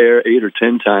where it will air 8 or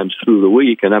 10 times through the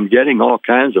week. And I'm getting all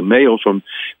kinds of mail from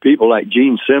people like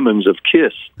Gene Simmons of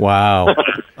KISS. Wow.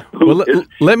 Well,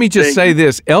 let me just say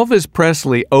this. Elvis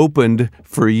Presley opened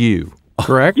for you,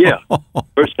 correct? Yeah.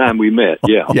 First time we met,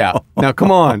 yeah. Yeah. Now,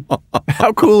 come on.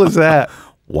 How cool is that?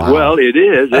 Wow. Well, it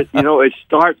is. It's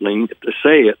startling to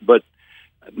say it, but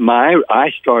I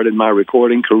started my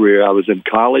recording career. I was in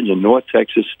college in North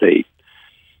Texas State,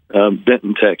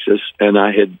 Benton, Texas, and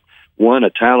I had won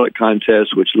a talent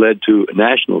contest, which led to a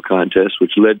national contest,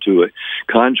 which led to a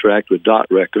contract with Dot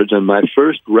Records. And my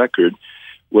first record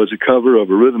was a cover of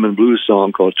a rhythm and blues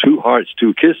song called Two Hearts,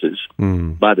 Two Kisses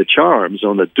by the Charms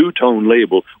on the Dutone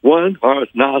label. One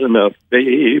heart's not enough,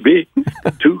 baby.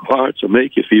 Two hearts will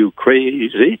make you feel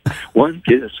crazy. One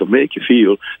kiss will make you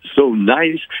feel so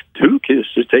nice. Two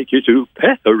kisses take you to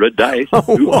paradise.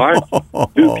 Two hearts,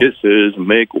 two kisses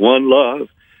make one love.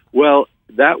 Well,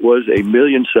 that was a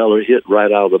million-seller hit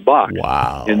right out of the box.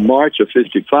 Wow. In March of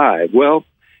 55. Well,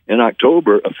 in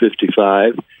October of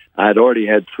 55, I'd already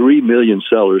had 3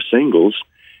 million-seller singles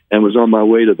and was on my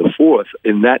way to the 4th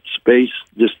in that space,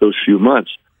 just those few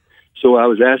months. So I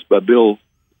was asked by Bill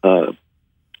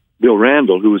Bill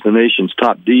Randall, who was the nation's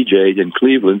top DJ in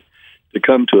Cleveland, to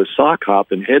come to a sock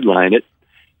hop and headline it.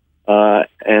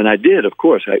 And I did, of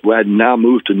course. I had now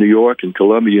moved to New York and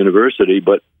Columbia University,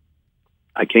 but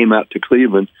I came out to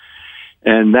Cleveland.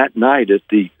 And that night at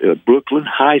the Brooklyn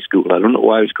High School, I don't know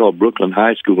why it was called Brooklyn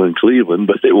High School in Cleveland,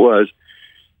 but it was.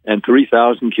 And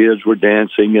 3,000 kids were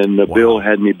dancing, and Bill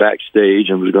had me backstage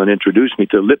and was going to introduce me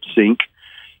to lip sync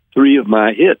 3 of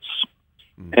my hits.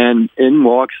 And in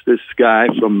walks this guy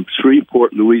from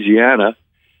Shreveport, Louisiana,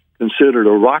 considered a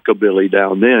rockabilly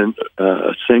down then,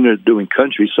 a singer doing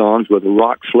country songs with a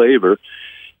rock flavor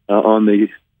on the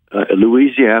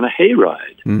Louisiana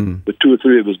Hayride with 2 or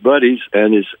 3 of his buddies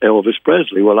and his Elvis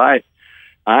Presley. Well, I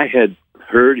had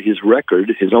heard his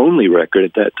record, his only record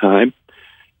at that time,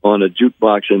 on a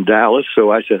jukebox in Dallas.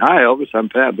 So I said, "Hi, Elvis, I'm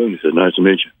Pat Boone." He said, "Nice to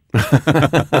meet you."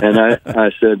 And I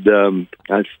said,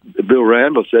 Bill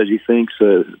Randall says he thinks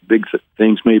big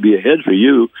things may be ahead for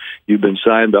you. You've been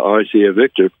signed to RCA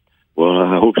Victor. Well,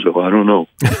 I hope so. I don't know.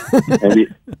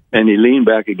 and he leaned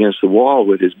back against the wall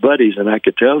with his buddies, and I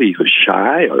could tell he was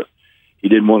shy or he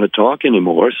didn't want to talk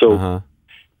anymore. So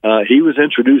he was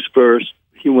introduced first.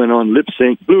 He went on lip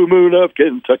sync, "Blue Moon of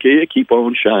Kentucky, keep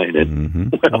on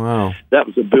shining." Well, that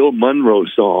was a Bill Monroe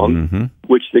song,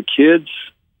 which the kids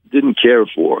didn't care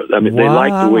for. I mean, they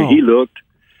liked the way he looked,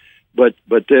 but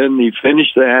then he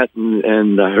finished that,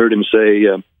 and I heard him say,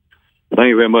 "Thank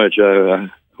you very much.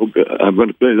 I'm going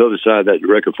to play the other side of that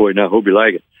record for you now. Hope you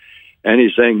like it." And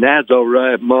he's saying, "That's all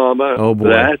right, Mama. Oh, boy.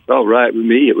 That's all right with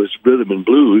me." It was rhythm and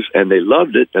blues, and they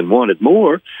loved it and wanted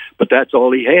more, but that's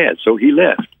all he had, so he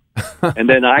left. And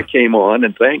then I came on,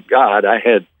 and thank God I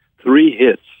had 3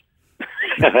 hits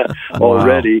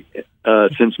already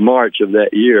since March of that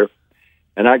year.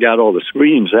 And I got all the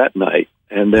screams that night.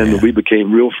 And then we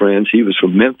became real friends. He was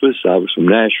from Memphis. I was from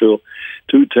Nashville.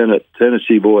 2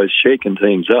 Tennessee boys shaking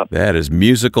things up. That is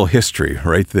musical history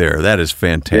right there. That is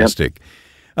fantastic.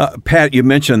 Yep. Pat, you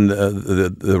mentioned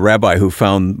the rabbi who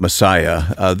found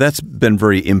Messiah. That's been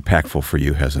very impactful for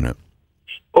you, hasn't it?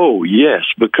 Oh, yes,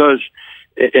 because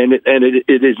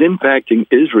it is impacting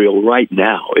Israel right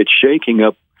now. It's shaking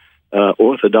up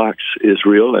Orthodox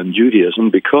Israel and Judaism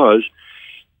because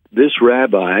this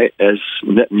rabbi, as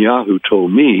Netanyahu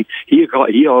told me, he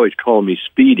always called me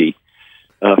Speedy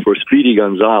for Speedy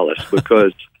Gonzalez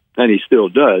because, and he still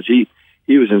does. He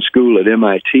was in school at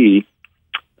MIT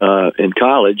in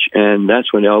college, and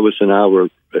that's when Elvis and I were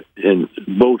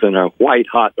both in our white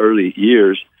hot early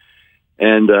years.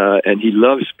 And he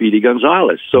loves Speedy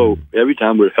Gonzalez. So every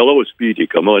time we're, "Hello, Speedy,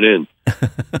 come on in."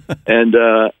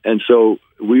 and so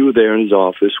we were there in his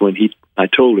office when I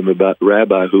told him about the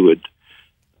rabbi who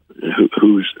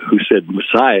said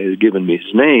Messiah had given me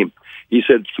his name. He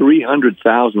said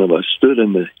 300,000 of us stood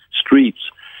in the streets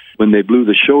when they blew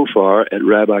the shofar at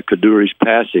Rabbi Kaduri's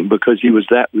passing because he was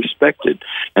that respected.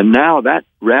 And now that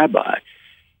rabbi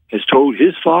has told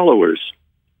his followers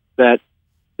that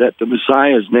the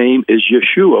Messiah's name is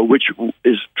Yeshua, which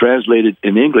is translated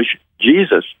in English,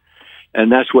 Jesus.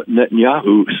 And that's what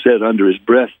Netanyahu said under his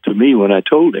breath to me when I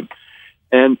told him.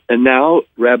 And now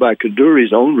Rabbi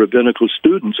Kaduri's own rabbinical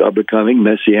students are becoming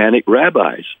Messianic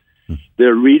rabbis.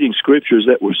 They're reading scriptures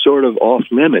that were sort of off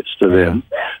limits to them,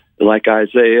 like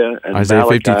Isaiah and Isaiah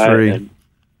Malachi 53.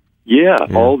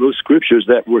 And, all those scriptures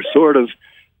that were sort of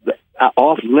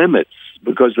off limits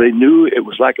because they knew it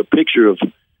was like a picture of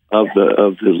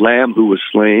the Lamb who was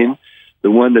slain,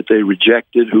 the one that they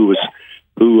rejected, who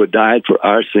died for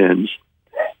our sins.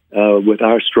 With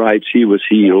our stripes, he was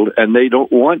healed, and they don't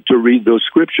want to read those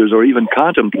scriptures or even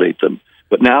contemplate them.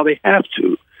 But now they have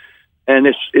to, and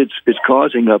it's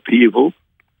causing upheaval.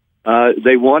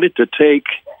 They wanted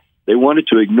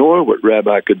to ignore what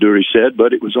Rabbi Kaduri said,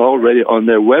 but it was already on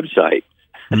their website.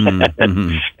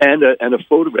 Mm-hmm. and a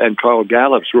photo. And Carl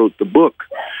Gallups wrote the book,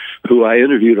 who I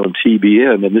interviewed on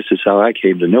TBN, and this is how I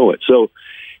came to know it. So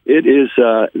it is.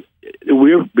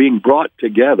 We're being brought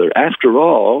together. After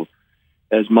all,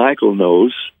 as Michael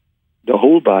knows, the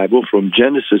whole Bible, from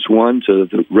Genesis 1 to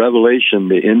the Revelation,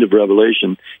 the end of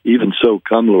Revelation, even so,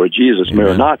 come, Lord Jesus, Amen.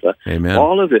 Maranatha, Amen.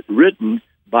 All of it written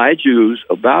by Jews,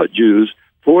 about Jews,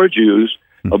 for Jews,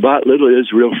 about little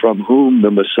Israel, from whom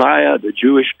the Messiah, the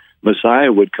Jewish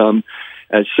Messiah, would come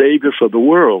as Savior for the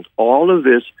world. All of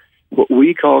this, what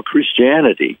we call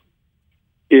Christianity,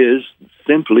 is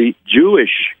simply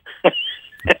Jewish.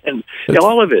 And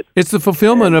all of it. It's the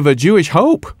fulfillment of a Jewish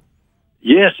hope.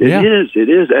 Yes, it is. It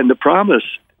is. And the promise,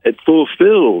 it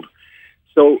fulfilled.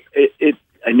 So,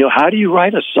 how do you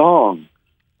write a song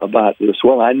about this?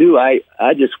 Well, I knew I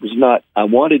just was not, I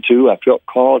wanted to, I felt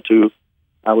called to,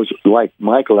 I was like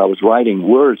Michael. I was writing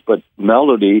words, but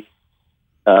melody.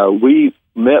 We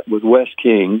met with Wes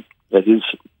King at his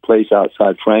place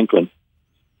outside Franklin.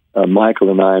 Michael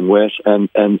and I and Wes, and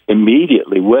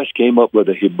immediately Wes came up with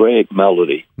a Hebraic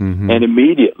melody, and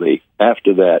immediately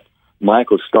after that,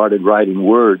 Michael started writing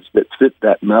words that fit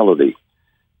that melody.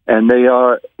 And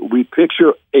we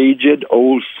picture aged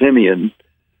old Simeon,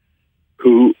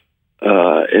 who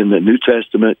in the New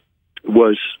Testament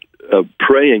was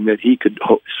praying that he could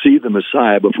see the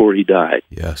Messiah before he died.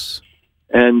 Yes.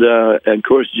 And of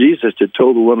course, Jesus had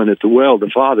told the woman at the well, the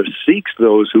Father seeks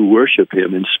those who worship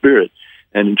him in spirit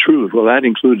and in truth. Well, that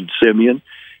included Simeon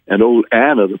and old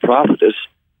Anna, the prophetess,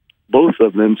 both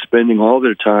of them spending all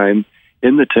their time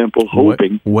in the temple,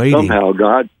 hoping somehow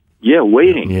God,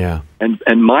 waiting. Yeah.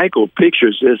 And Michael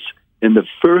pictures this in the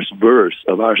first verse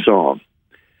of our song,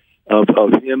 of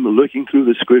him looking through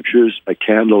the scriptures by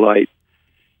candlelight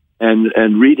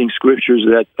and reading scriptures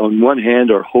that on one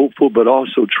hand are hopeful but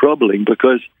also troubling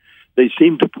because they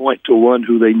seem to point to one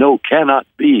who they know cannot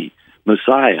be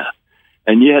Messiah.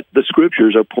 And yet the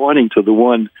scriptures are pointing to the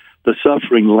one, the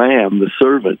suffering lamb, the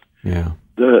servant,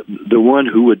 the one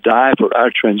who would die for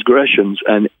our transgressions.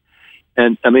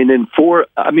 And I mean, in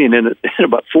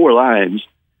about 4 lines,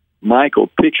 Michael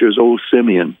pictures old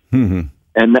Simeon, and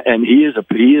he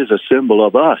is a symbol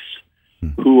of us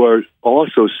who are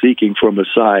also seeking for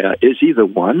Messiah. Is he the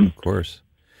one? Of course.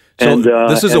 So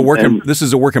this is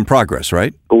a work in progress,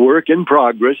 right? A work in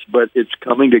progress, but it's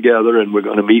coming together, and we're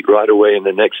going to meet right away in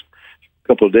the next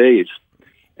couple of days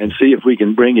and see if we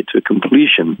can bring it to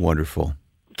completion. Wonderful.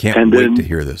 Can't wait to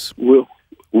hear this.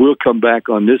 We'll come back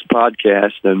on this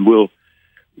podcast, and we'll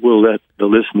let the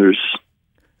listeners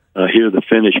hear the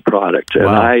finished product. And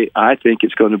I think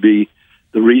it's going to be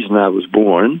the reason I was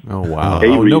born. Oh, wow.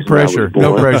 No pressure.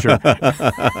 No pressure.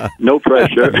 No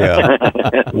pressure.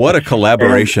 Yeah. What a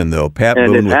collaboration, though. Pat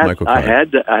Boone with Michael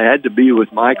Card. I had to be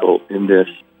with Michael in this.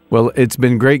 Well, it's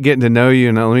been great getting to know you,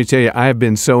 and let me tell you, I have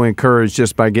been so encouraged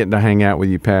just by getting to hang out with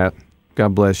you, Pat.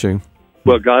 God bless you.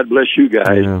 Well, God bless you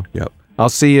guys. Yeah. Yep. I'll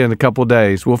see you in a couple of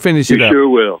days. We'll finish it up. You sure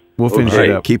will. We'll finish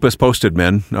it up. Keep us posted,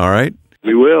 men. All right?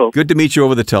 We will. Good to meet you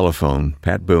over the telephone.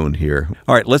 Pat Boone here.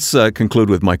 All right, let's conclude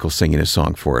with Michael singing a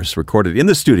song for us, recorded in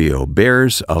the studio,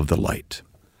 Bears of the Light.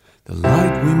 The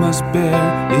light we must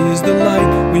bear is the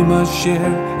light we must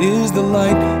share, is the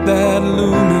light that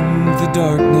illumines the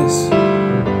darkness.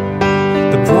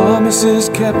 The promises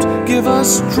kept give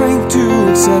us strength to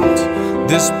accept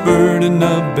this burden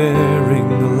of bearing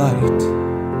the light.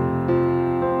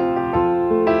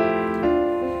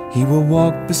 He will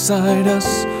walk beside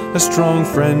us, a strong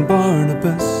friend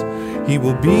Barnabas. He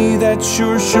will be that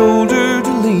sure shoulder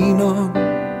to lean on.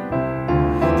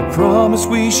 The promise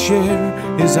we share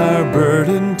is our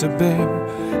burden to bear,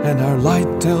 and our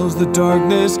light tells the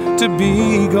darkness to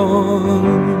be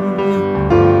gone.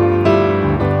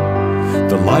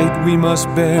 The light we must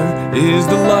bear is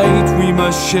the light we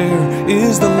must share,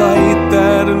 is the light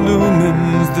that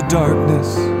illumines the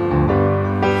darkness.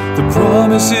 The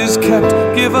promises kept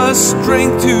give us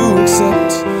strength to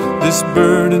accept this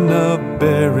burden of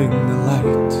bearing the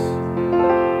light.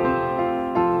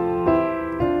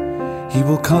 He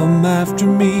will come after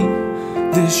me,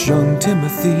 this young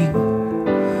Timothy,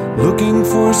 looking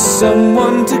for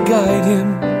someone to guide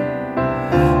him.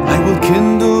 I will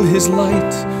kindle his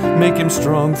light, make him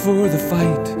strong for the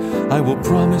fight. I will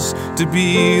promise to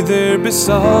be there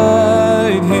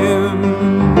beside him.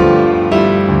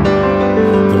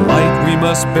 We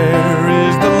must bear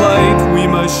is the light we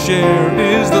must share,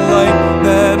 is the light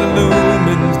that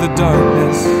illumines the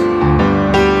darkness.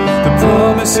 The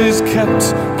promises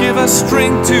kept give us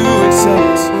strength to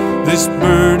accept this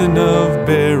burden of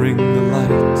bearing the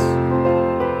light.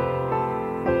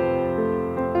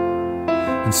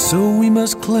 And so we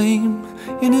must claim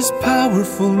in his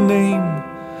powerful name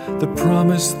the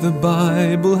promise the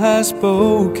Bible has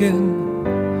spoken.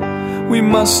 We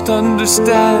must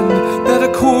understand that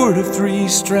a cord of 3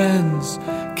 strands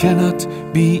cannot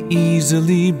be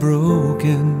easily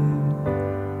broken.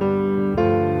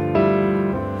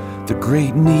 The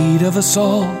great need of us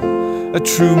all, a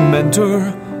true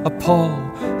mentor, a Paul,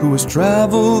 who has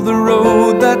traveled the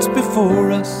road that's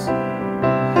before us.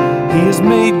 He has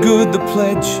made good the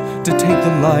pledge to take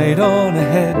the light on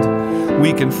ahead.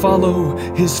 We can follow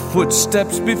his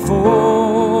footsteps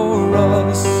before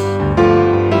us.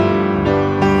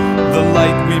 The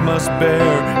light we must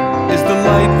bear is the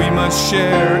light we must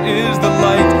share, is the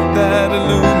light that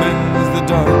illumines the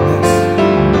darkness.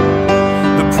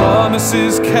 The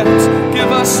promises kept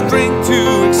give us strength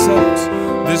to accept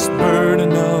this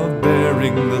burden of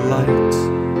bearing the light.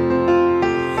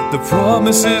 the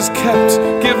promises kept.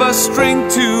 Give us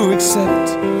strength to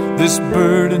accept this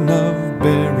burden of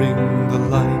bearing the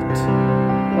light.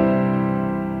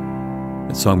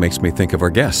 That song makes me think of our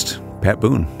guest, Pat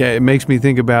Boone. Yeah, it makes me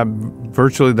think about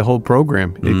virtually the whole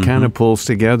program. It kind of pulls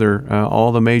together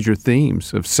all the major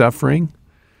themes of suffering,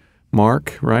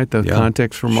 Mark, right? The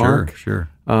context for Mark. Sure.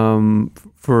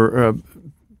 For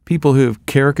people who have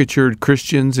caricatured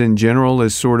Christians in general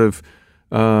as sort of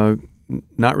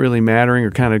not really mattering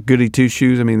or kind of goody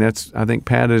two-shoes. I mean, I think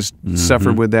Pat has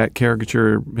suffered with that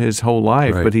caricature his whole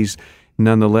life, but he's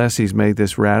made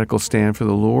this radical stand for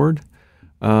the Lord.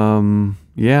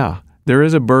 There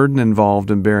is a burden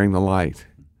involved in bearing the light,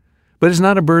 but it's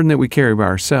not a burden that we carry by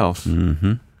ourselves,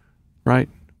 right?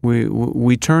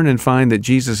 We turn and find that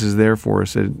Jesus is there for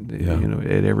us at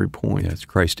every point. Yeah, it's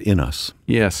Christ in us.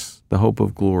 Yes, the hope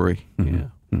of glory.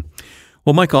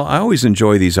 Well, Michael, I always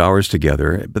enjoy these hours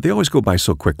together, but they always go by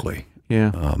so quickly.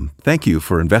 Yeah. Thank you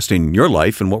for investing your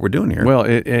life in what we're doing here. Well,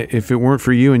 if it weren't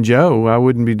for you and Joe, I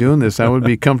wouldn't be doing this. I would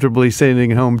be comfortably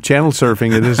sitting at home channel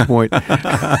surfing at this point.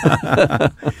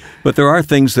 But there are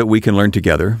things that we can learn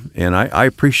together, and I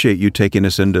appreciate you taking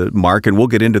us into Mark, and we'll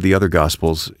get into the other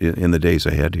Gospels in the days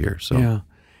ahead here. So. Yeah.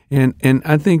 And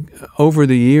I think over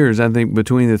the years,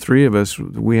 between the three of us,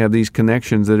 we have these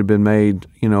connections that have been made,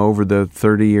 over the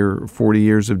 30 or 40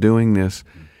 years of doing this.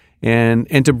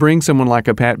 And to bring someone like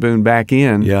a Pat Boone back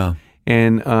in. Yeah.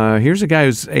 And here's a guy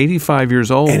who's 85 years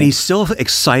old. And he's still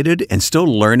excited and still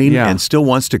learning and still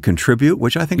wants to contribute,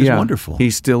 which I think is wonderful.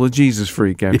 He's still a Jesus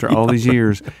freak after all these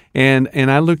years. And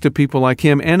I looked at people like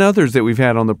him and others that we've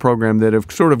had on the program that have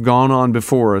sort of gone on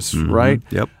before us, right?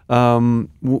 Yep.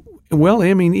 Well,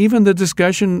 I mean, even the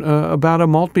discussion about a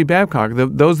Maltby Babcock,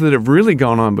 those that have really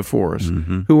gone on before us,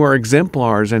 who are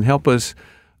exemplars and help us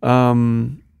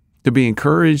to be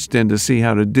encouraged and to see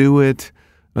how to do it,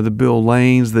 the Bill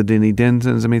Lanes, the Denny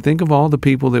Dentons. I mean, think of all the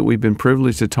people that we've been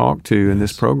privileged to talk to in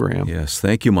this program. Yes,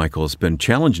 thank you, Michael. It's been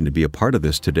challenging to be a part of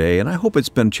this today, and I hope it's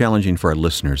been challenging for our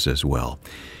listeners as well.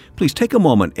 Please take a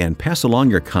moment and pass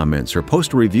along your comments or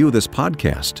post a review of this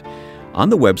podcast. On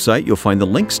the website, you'll find the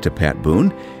links to Pat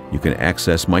Boone. You can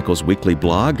access Michael's weekly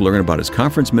blog, learn about his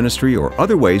conference ministry, or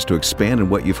other ways to expand on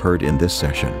what you've heard in this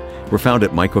session. We're found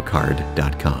at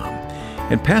michaelcard.com.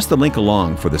 And pass the link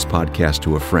along for this podcast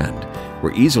to a friend.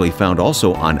 We're easily found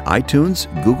also on iTunes,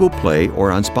 Google Play,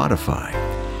 or on Spotify.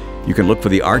 You can look for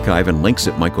the archive and links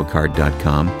at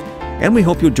michaelcard.com. And we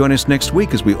hope you'll join us next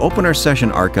week as we open our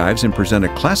session archives and present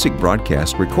a classic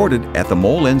broadcast recorded at the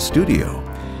Mole End Studio.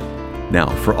 Now,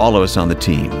 for all of us on the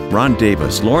team, Ron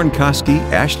Davis, Lauren Koski,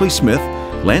 Ashley Smith,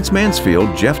 Lance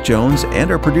Mansfield, Jeff Jones,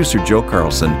 and our producer Joe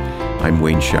Carlson, I'm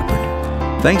Wayne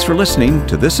Shepherd. Thanks for listening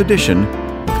to this edition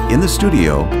of In the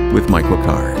Studio with Michael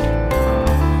Card.